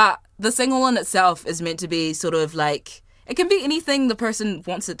 But the single in itself is meant to be sort of like, it can be anything the person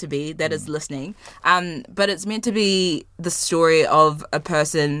wants it to be that is listening, but it's meant to be the story of a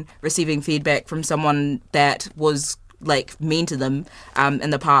person receiving feedback from someone that was like mean to them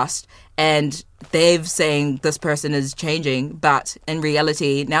in the past, and they've saying this person is changing, but in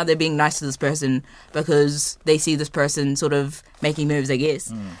reality now they're being nice to this person because they see this person sort of making moves, I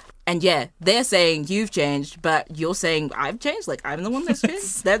guess. And they're saying you've changed, but you're saying I've changed. Like, I'm the one that's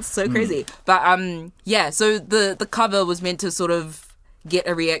changed. That's so crazy. But so the cover was meant to sort of get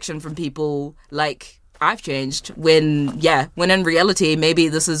a reaction from people like I've changed when in reality maybe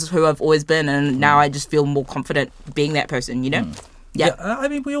this is who I've always been, and now I just feel more confident being that person, you know? I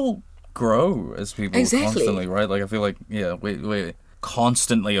mean, we all grow as people constantly, right? Like, I feel like we're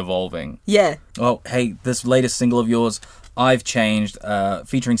constantly evolving. Well, hey, this latest single of yours, I've Changed,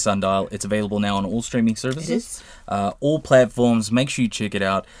 featuring Sundial. It's available now on all streaming services, all platforms. Make sure you check it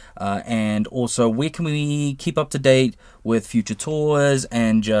out. And also, where can we keep up to date with future tours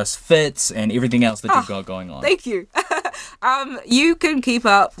and just fits and everything else that you've got going on? Thank you. You can keep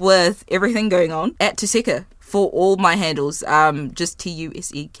up with everything going on at Tusekah for all my handles. Just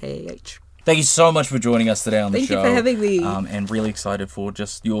TUSEKH. Thank you so much for joining us today on the show. Thank you for having me. And really excited for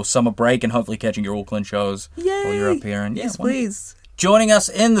just your summer break and hopefully catching your Auckland shows while you're up here. And yes, please. Joining us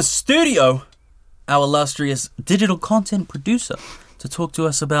in the studio, our illustrious digital content producer to talk to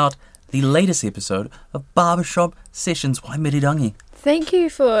us about the latest episode of Barbershop Sessions by Mirirangi. Thank you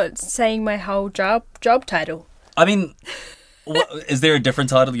for saying my whole job title. I mean, is there a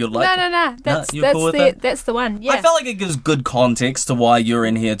different title you'd like? No. That's the one. Yeah. I felt like it gives good context to why you're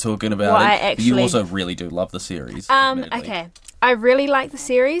in here talking about it. You also really do love the series. Okay. I really like the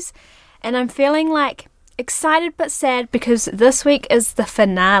series, and I'm feeling like excited but sad because this week is the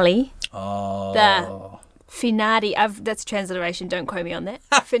finale. Oh. The finale. That's transliteration. Don't quote me on that.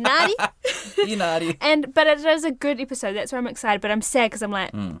 Finale. Finale. But it is a good episode. That's why I'm excited. But I'm sad because I'm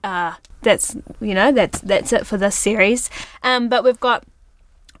like, that's it for this series. But we've got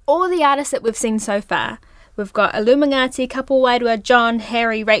all the artists that we've seen so far. We've got Illuminati, Kapu Wairua, John,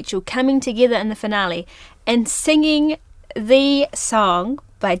 Harry, Rachel coming together in the finale and singing the song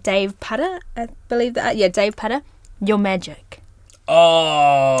by Dave Putter. I believe that. Yeah, Dave Putter. Your Magic.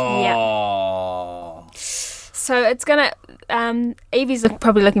 Oh. Yeah. So it's gonna. Evie's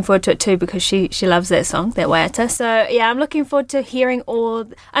probably looking forward to it too because she loves that song, that Waiata. So yeah, I'm looking forward to hearing all.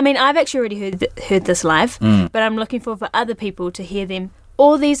 I mean, I've actually already heard this live, but I'm looking forward for other people to hear them.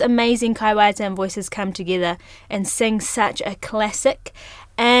 All these amazing Kai Waiata voices come together and sing such a classic,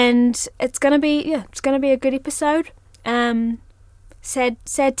 and it's gonna be a good episode.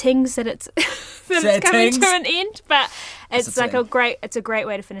 Sad things that it's it's coming to an end, but it's like a great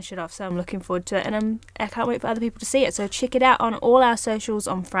way to finish it off. So I'm looking forward to it, and I can't wait for other people to see it. So check it out on all our socials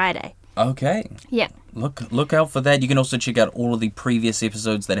on Friday. Okay. Yeah. Look out for that. You can also check out all of the previous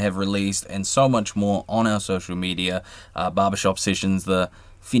episodes that have released and so much more on our social media. Barbershop Sessions, the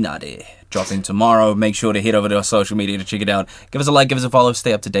finale, dropping tomorrow. Make sure to head over to our social media to check it out. Give us a like, give us a follow,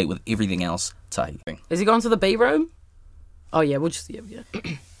 stay up to date with everything else. Tahi. Is he gone to the B room? Oh, yeah, we'll just... Yeah.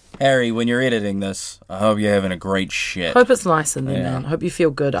 Harry, when you're editing this, I hope you're having a great shit. Hope it's nice in there, man. Hope you feel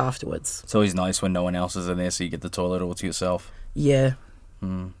good afterwards. It's always nice when no one else is in there, so you get the toilet all to yourself. Yeah.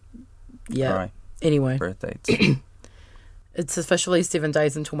 Yeah. Right. Anyway. Birthdays. It's officially 7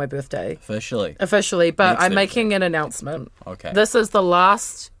 days until my birthday. Officially, but Next I'm Thursday. making an announcement. Okay. This is the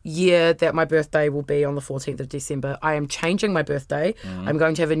last year that my birthday will be on the 14th of December. I am changing my birthday. I'm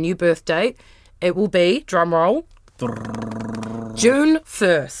going to have a new birth date. It will be, drum roll, June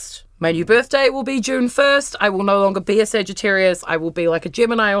 1st. My new birthday will be June 1st. I will no longer be a Sagittarius. I will be like a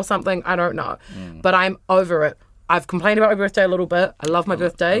Gemini or something. I don't know. But I'm over it. I've complained about my birthday a little bit. I love my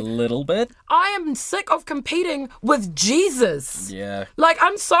birthday. A little bit? I am sick of competing with Jesus. Yeah. Like,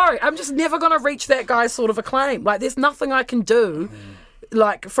 I'm sorry. I'm just never going to reach that guy's sort of acclaim. Like, there's nothing I can do.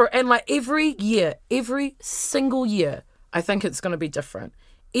 Every year, every single year, I think it's going to be different.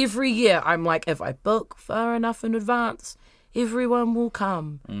 Every year, I'm like, if I book far enough in advance, everyone will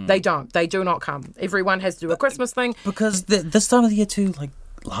come. They don't. They do not come. Everyone has to do a Christmas thing. Because this time of the year too, like,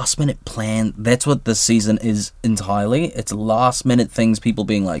 last minute plan, that's what this season is entirely. It's last minute things, people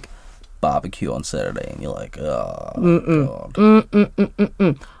being like, barbecue on Saturday, and you're like, oh,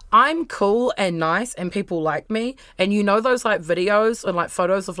 God. I'm cool and nice and people like me, and you know those like videos and like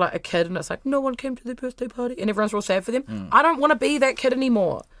photos of like a kid and it's like no one came to their birthday party and everyone's real sad for them. I don't want to be that kid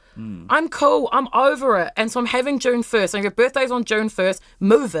anymore. I'm cool. I'm over it. And so I'm having June 1st. And if your birthday's on June 1st,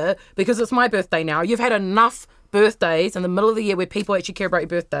 move it because it's my birthday now. You've had enough birthdays in the middle of the year where people actually care about your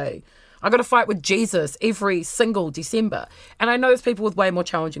birthday. I got to fight with Jesus every single December. And I know there's people with way more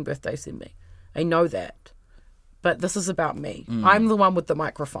challenging birthdays than me. I know that. But this is about me. I'm the one with the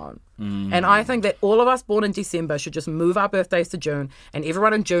microphone. And I think that all of us born in December should just move our birthdays to June. And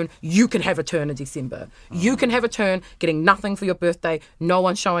everyone in June, you can have a turn in December. You can have a turn getting nothing for your birthday, no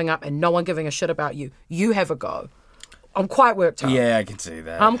one showing up and no one giving a shit about you. You have a go. I'm quite worked up. Yeah, I can see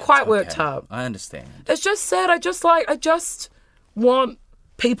that. I'm quite It's worked okay. up. I understand. It's just sad. I just want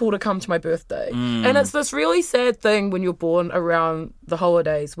people to come to my birthday. And it's this really sad thing when you're born around the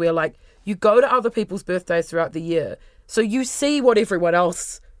holidays where like you go to other people's birthdays throughout the year. So you see what everyone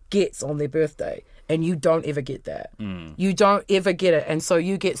else gets on their birthday and you don't ever get that. You don't ever get it. And so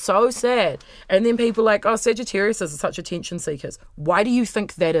you get so sad. And then people are like, oh, Sagittarius is such attention seekers. Why do you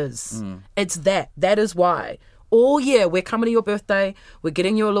think that is? It's that. That is why. All year, we're coming to your birthday. We're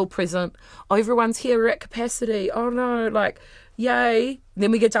getting you a little present. Oh, everyone's here. We're at capacity. Oh, no. Like, yay. And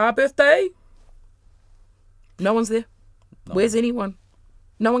then we get to our birthday. No one's there. Where's anyone?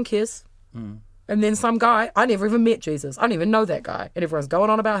 No one cares. And then some guy, I never even met Jesus. I don't even know that guy. And everyone's going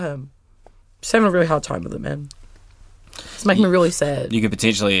on about him. Just having a really hard time with it, man. It's making me really sad. You could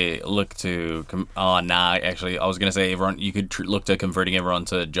potentially look to... actually, I was going to say everyone. You could look to converting everyone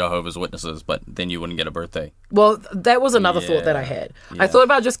to Jehovah's Witnesses, but then you wouldn't get a birthday. Well, that was another thought that I had. Yeah. I thought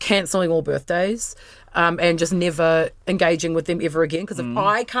about just cancelling all birthdays and just never engaging with them ever again. Because if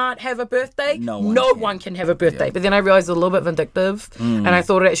I can't have a birthday, no one can have a birthday. Yeah. But then I realised it's a little bit vindictive. And I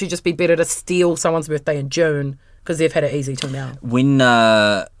thought it'd actually just be better to steal someone's birthday in June because they've had it easy till now. When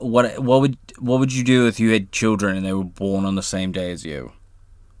what would you do if you had children and they were born on the same day as you?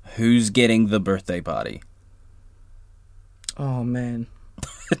 Who's getting the birthday party? Oh man.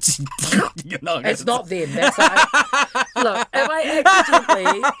 It's not them. That's look, if I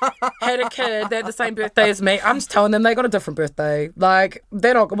accidentally had a kid that had the same birthday as me, I'm just telling them they got a different birthday. Like,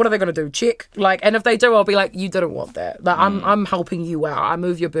 they're not. What are they going to do? Check? Like, and if they do, I'll be like, you didn't want that. Like, I'm helping you out. I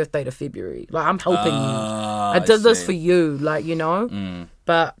moved your birthday to February. Like, I'm helping you. I did this for you. Like, you know.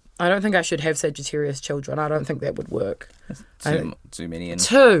 But I don't think I should have Sagittarius children. I don't think that would work. Too many.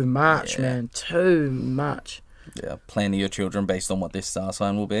 Too much, man. Too much. Yeah, planning your children based on what their star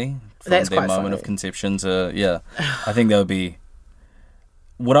sign will be from That's their quite moment funny. of conception to I think that would be.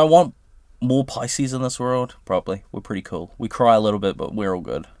 Would I want more Pisces in this world? Probably. We're pretty cool. We cry a little bit, but we're all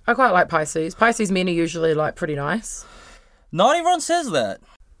good. I quite like Pisces. Pisces men are usually like pretty nice. Not everyone says that.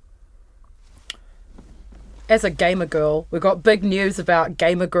 As a gamer girl, we've got big news about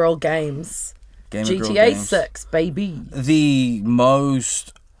gamer girl games. GTA 6, baby. The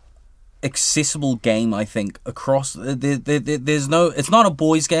most accessible game, I think, across there's no, it's not a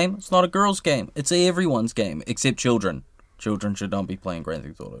boys game, it's not a girls game, it's everyone's game except children. Children should not be playing Grand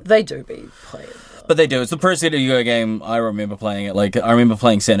Theft Auto. They do be playing. But they do. It's the first video game I remember playing it. Like, I remember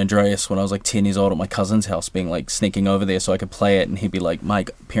playing San Andreas when I was like 10 years old at my cousin's house, being like sneaking over there so I could play it. And he'd be like, my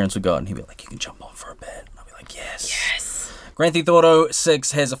parents would go out and he'd be like, you can jump on for a bit. And I'd be like, yes. Yes. Grand Theft Auto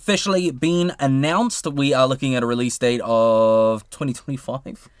 6 has officially been announced. We are looking at a release date of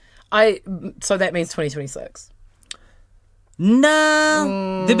 2025. So that means 2026.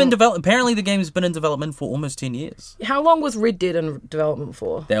 No, they've been apparently the game's been in development for almost 10 years. How long was Red Dead in development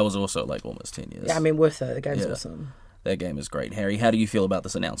for? That was also like almost 10 years. Yeah, I mean, worth it. The game's awesome. That game is great. Harry, how do you feel about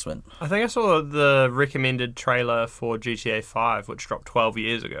this announcement? I think I saw the recommended trailer for GTA 5, which dropped 12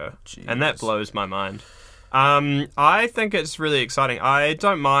 years ago. Jeez. And that blows my mind. I think it's really exciting. I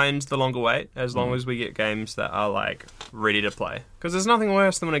don't mind the longer wait, as long as we get games that are, like, ready to play. Because there's nothing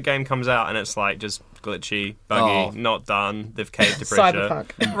worse than when a game comes out and it's, like, just glitchy, buggy, not done, they've caved to pressure,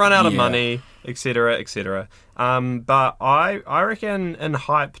 Cyberpunk. run out of money, etc., etc. But I reckon in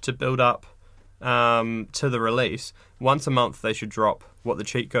hype to build up to the release, once a month they should drop what the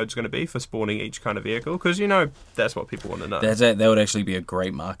cheat code's going to be for spawning each kind of vehicle, because that's what people want to know. That would actually be a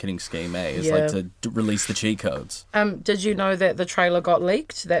great marketing scheme, It's like to release the cheat codes. Did you know that the trailer got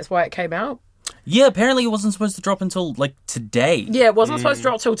leaked? That's why it came out? Yeah, apparently it wasn't supposed to drop until like today. Yeah, it wasn't supposed to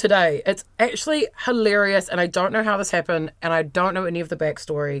drop till today. It's actually hilarious, and I don't know how this happened, and I don't know any of the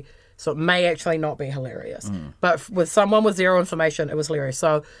backstory, so it may actually not be hilarious. But with someone with zero information, it was hilarious.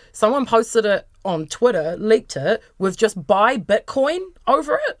 So someone posted it on Twitter, leaked it, with just buy Bitcoin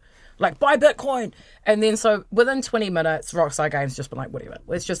over it. Like, buy Bitcoin. And then so within 20 minutes, Rockstar Games just been like, whatever,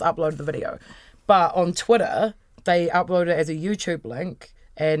 let's just upload the video. But on Twitter, they upload it as a YouTube link,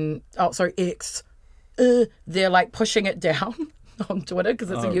 and, X, they're like pushing it down on Twitter because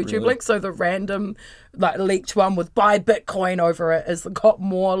it's a YouTube really? link. So the random like leaked one with buy Bitcoin over it has got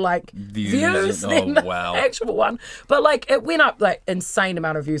more like views than the actual one. But like it went up like insane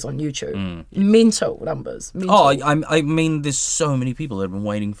amount of views on YouTube. Mental numbers. I mean, there's so many people that have been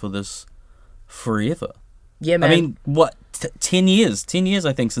waiting for this forever. Yeah, man. I mean, what, 10 years? 10 years,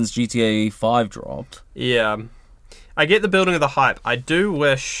 I think, since GTA 5 dropped. Yeah. I get the building of the hype. I do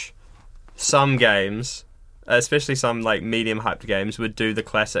wish some games, especially some like medium hyped games, would do the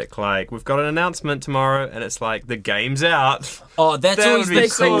classic, like, we've got an announcement tomorrow and it's like the game's out. Oh, that's that always the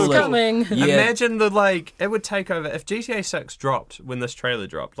coolest. Coming. Yeah. Imagine it would take over if GTA 6 dropped when this trailer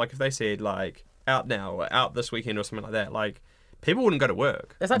dropped. Like if they said like out now or out this weekend or something like that, like people wouldn't go to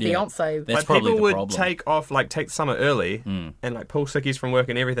work. That's like Beyonce. That's like probably people the would problem. take summer early and like pull sickies from work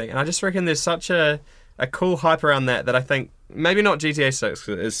and everything. And I just reckon there's such a cool hype around that I think maybe not GTA 6 because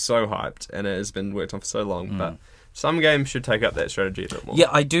it is so hyped and it has been worked on for so long, but some games should take up that strategy a bit more. Yeah,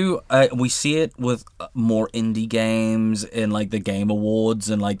 I do. We see it with more indie games in like the Game Awards,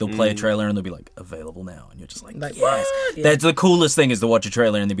 and like they'll play a trailer and they'll be like available now, and you're just like yes. What? Yeah. That's the coolest thing, is to watch a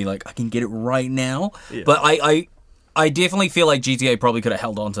trailer and they'll be like, I can get it right now. Yeah. But I definitely feel like GTA probably could have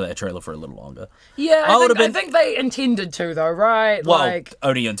held on to that trailer for a little longer. Yeah, I think they intended to, though, right? Well, like,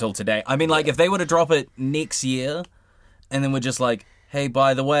 only until today. I mean, like, if they were to drop it next year, and then we're just like, hey,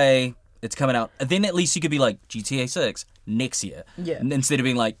 by the way, it's coming out, then at least you could be like, GTA 6 next year. Yeah. And instead of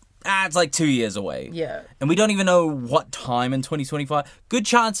being like, it's like 2 years away. Yeah. And we don't even know what time in 2025. Good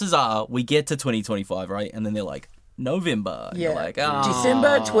chances are we get to 2025, right? And then they're like, November. Yeah, you're like,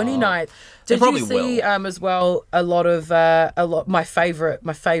 December 29th. Did you see as well a lot of my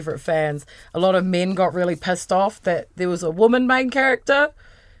favorite fans? A lot of men got really pissed off that there was a woman main character.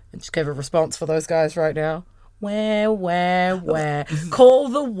 And just give a response for those guys right now. Where? Call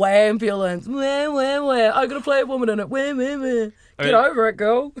the ambulance. Where? I'm gonna play a woman in it. Where? Get over it,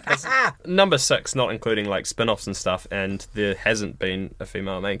 girl. Number 6, not including like spin-offs and stuff, and there hasn't been a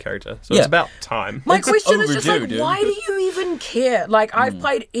female main character, so it's about time. My question is just like, dude. why do you even care? Like, I've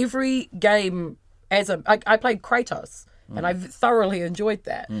played every game I played Kratos. And I've thoroughly enjoyed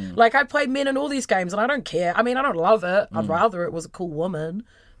that. Like, I played men in all these games, and I don't care. I mean, I don't love it. I'd rather it was a cool woman.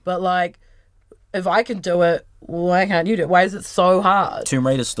 But, like, if I can do it, why can't you do it? Why is it so hard? Tomb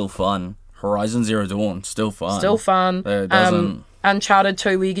Raider's still fun. Horizon Zero Dawn, still fun. It doesn't... Uncharted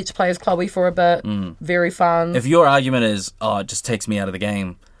 2, where you get to play as Chloe for a bit. Very fun. If your argument is, it just takes me out of the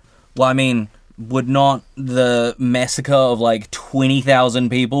game, well, I mean, would not the massacre of like 20,000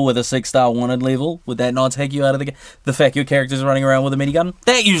 people with a 6-star wanted level, would that not take you out of the game? The fact your character's running around with a minigun,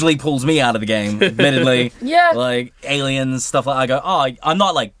 that usually pulls me out of the game, admittedly. Yeah. Like aliens, stuff like that. I go, I'm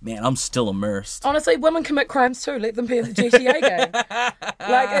not like, man, I'm still immersed. Honestly, women commit crimes too. Let them be in the GTA game.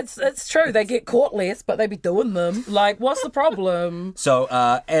 Like, it's true. They get caught less, but they be doing them. Like, what's the problem? So,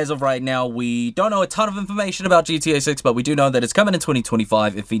 as of right now, we don't know a ton of information about GTA 6, but we do know that it's coming in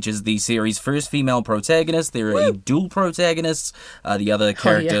 2025. It features the series' first female protagonist. There are dual protagonists. The other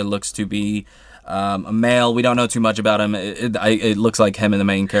character looks to be a male. We don't know too much about him. It looks like him and the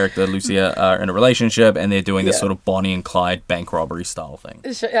main character, Lucia, are in a relationship, and they're doing this sort of Bonnie and Clyde bank robbery style thing.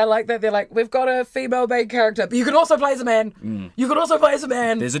 I like that. They're like, we've got a female main character, but you can also play as a man. You can also play as a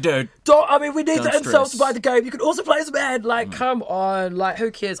man. There's a dude. We need the incels to buy the game. You can also play as a man. Like, come on. Like,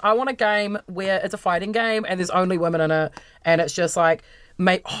 who cares? I want a game where it's a fighting game and there's only women in it, and it's just like,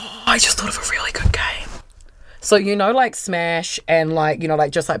 I just thought of a really good game. So, like Smash and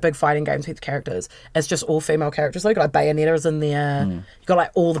just like big fighting games with characters, it's just all female characters. Like Bayonetta's in there. You got like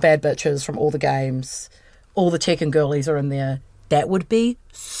all the bad bitches from all the games. All the Tekken girlies are in there. That would be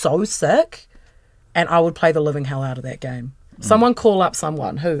so sick. And I would play the living hell out of that game. Someone call up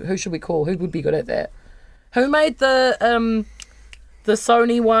someone. Who should we call? Who would be good at that? Who made the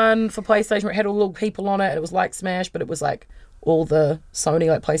Sony one for PlayStation where it had all the little people on it? It was like Smash, but it was like all the Sony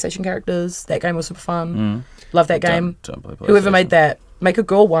like PlayStation characters. That game was super fun. Love that game. Don't play PlayStation. Whoever made that, make a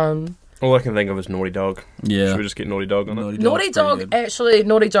girl one. All I can think of is Naughty Dog. Yeah. Should we just get Naughty Dog on it? Naughty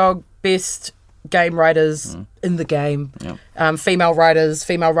Dog, best game writers in the game. Yep. Female writers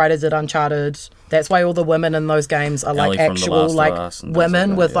did Uncharted. That's why all the women in those games are like Ellie from The actual Last like of Us and women things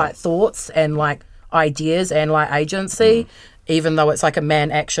like that, with like thoughts and like ideas and like agency. Even though it's like a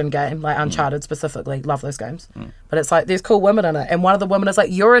man action game, like Uncharted specifically. Love those games. But it's like, there's cool women in it. And one of the women is like,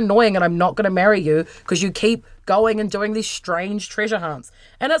 you're annoying and I'm not going to marry you because you keep going and doing these strange treasure hunts.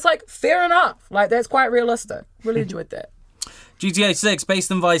 And it's like, fair enough. Like, that's quite realistic. Really enjoyed that. GTA 6, based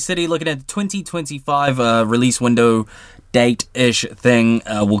in Vice City, looking at the 2025 release window date-ish thing.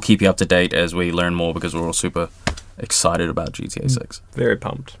 We'll keep you up to date as we learn more because we're all super excited about GTA 6. Very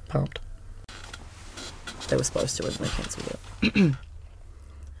pumped. They were supposed to and they cancelled it.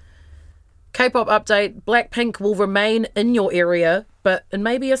 K-pop update. Blackpink will remain in your area, but in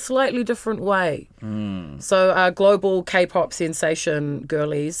maybe a slightly different way. So global K-pop sensation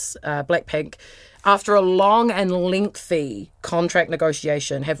girlies, Blackpink, after a long and lengthy contract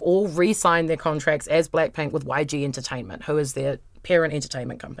negotiation, have all re-signed their contracts as Blackpink with YG Entertainment, who is their parent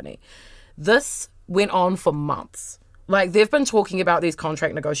entertainment company. This went on for months. Like, they've been talking about these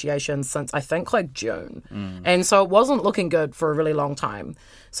contract negotiations since, I think, like June. And so it wasn't looking good for a really long time.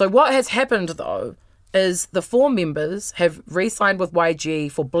 So what has happened, though, is the 4 members have re-signed with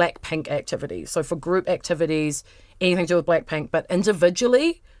YG for Blackpink activities. So for group activities, anything to do with Blackpink. But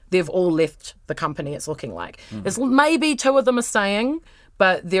individually, they've all left the company, it's looking like. There's maybe 2 of them are staying,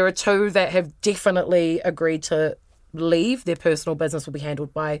 but there are 2 that have definitely agreed to leave. Their personal business will be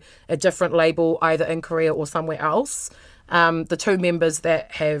handled by a different label, either in Korea or somewhere else. The 2 members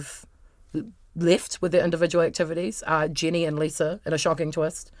that have left with their individual activities are Jennie and Lisa, in a shocking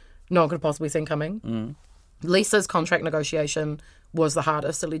twist no one could have possibly seen coming. Lisa's contract negotiation was the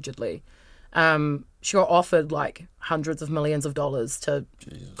hardest, allegedly. She got offered like hundreds of millions of dollars to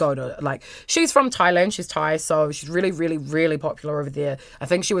go to, like, she's from Thailand, she's Thai, so she's really, really, really popular over there. I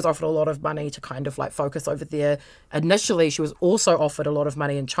think she was offered a lot of money to kind of like focus over there. Initially, she was also offered a lot of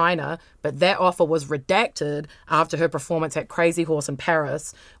money in China, but that offer was redacted after her performance at Crazy Horse in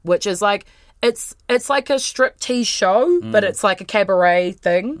Paris, which is like, it's like a striptease show, but it's like a cabaret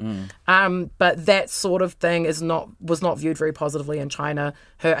thing. But that sort of thing was not viewed very positively in China.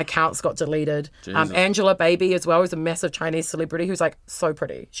 Her accounts got deleted. Angela Baby as well is a massive Chinese celebrity who's like so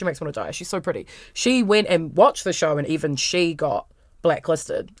pretty. She makes me want to die. She's so pretty. She went and watched the show and even she got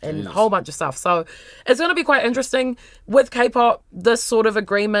blacklisted and a whole bunch of stuff. So it's going to be quite interesting. With K-pop, this sort of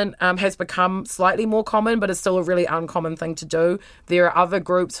agreement has become slightly more common, but it's still a really uncommon thing to do. There are other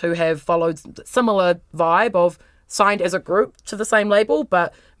groups who have followed similar vibe of signed as a group to the same label,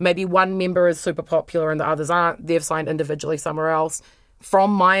 but maybe one member is super popular and the others aren't. They've signed individually somewhere else.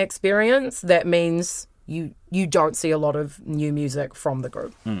 From my experience, that means you don't see a lot of new music from the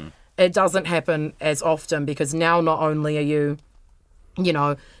group. It doesn't happen as often because now not only are you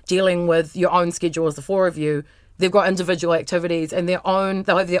dealing with your own schedule as the 4 of you, they've got individual activities and they'll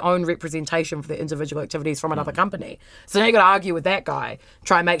have their own representation for their individual activities from another company. So now you got to argue with that guy,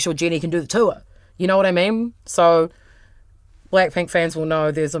 try and make sure Jennie can do the tour. You know what I mean? So Blackpink fans will know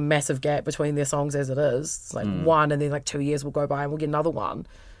there's a massive gap between their songs as it is. It's like 1 and then like 2 years will go by and we'll get another one.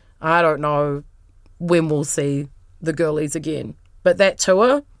 I don't know when we'll see the girlies again. But that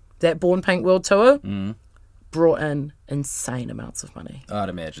tour, that Born Pink World tour, brought in insane amounts of money. I'd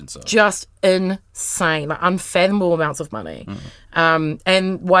imagine so. Just insane, like unfathomable amounts of money. And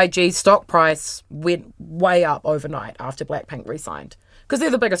YG's stock price went way up overnight after Blackpink re-signed because they're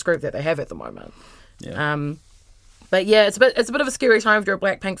the biggest group that they have at the moment. But yeah, it's a bit of a scary time if you're a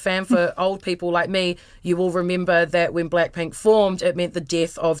Blackpink fan. For old people like me, you will remember that when Blackpink formed, it meant the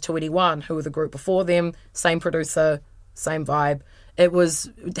death of 2NE1, who were the group before them, same producer, same vibe. It was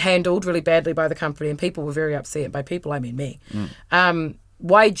handled really badly by the company, and people were very upset. By people, I mean me.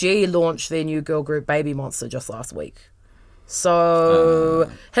 YG launched their new girl group Baby Monster just last week. So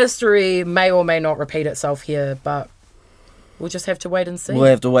history may or may not repeat itself here, but we'll just have to wait and see. We'll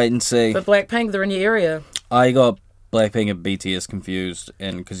have to wait and see. But Blackpink, they're in your area. I got Blackpink and BTS confused,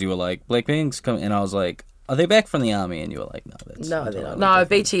 and because you were like, Blackpink's coming, and I was like, are they back from the army? And you were like, no, that's no, they're not. No,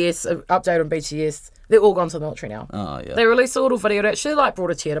 BTS, update on BTS, they're all gone to the military now. Oh, yeah. They released a little video that actually like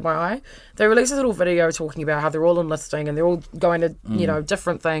brought a tear to my eye. They released a little video talking about how they're all enlisting and they're all going to, you know,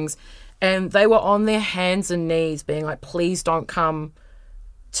 different things. And they were on their hands and knees being like, please don't come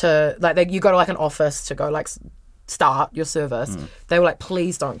to, like, you go to like an office to go like start your service. They were like,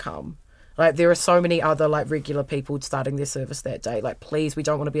 please don't come. Like, there are so many other, like, regular people starting their service that day. Like, please, we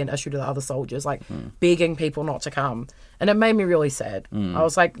don't want to be an issue to the other soldiers. Like, begging people not to come. And it made me really sad. I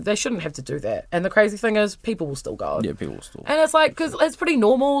was like, they shouldn't have to do that. And the crazy thing is, people will still go. Yeah, people will still. And it's like, because it's pretty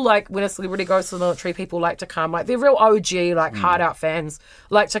normal, like, when a celebrity goes to the military, people like to come. Like, they're real OG, like, hard-out fans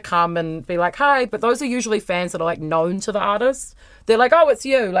like to come and be like, hi. But those are usually fans that are, like, known to the artist. They're like, oh, it's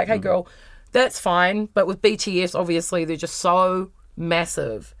you. Like, hey, girl. That's fine. But with BTS, obviously, they're just so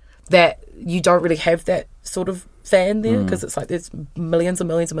massive that you don't really have that sort of fan there, because it's like there's millions and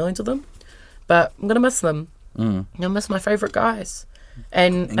millions and millions of them. But I'm going to miss them. I'm going to miss my favourite guys.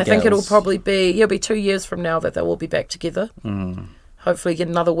 And I think it'll probably be 2 years from now that they will be back together. Hopefully get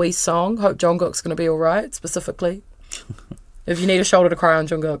another wee song. Hope Jungkook's going to be all right, specifically. If you need a shoulder to cry on,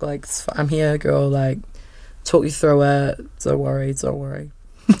 Jungkook, like, I'm here, girl, like, talk you through it. Don't worry, don't worry.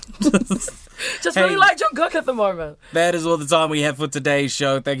 Just really like Jungkook at the moment. That is all the time we have for today's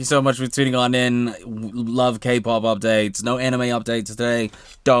show. Thank you so much for tuning on in. Love K-pop updates. No anime updates today.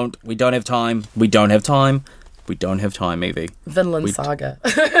 We don't have time. We don't have time. We don't have time, Evie. Vinland Saga.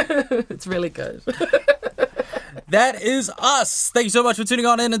 It's really good. That is us. Thank you so much for tuning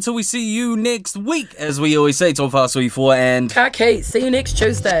on in. Until we see you next week. As we always say, 12 fast, 4 and... Okay, see you next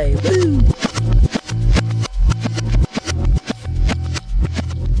Tuesday. Woo!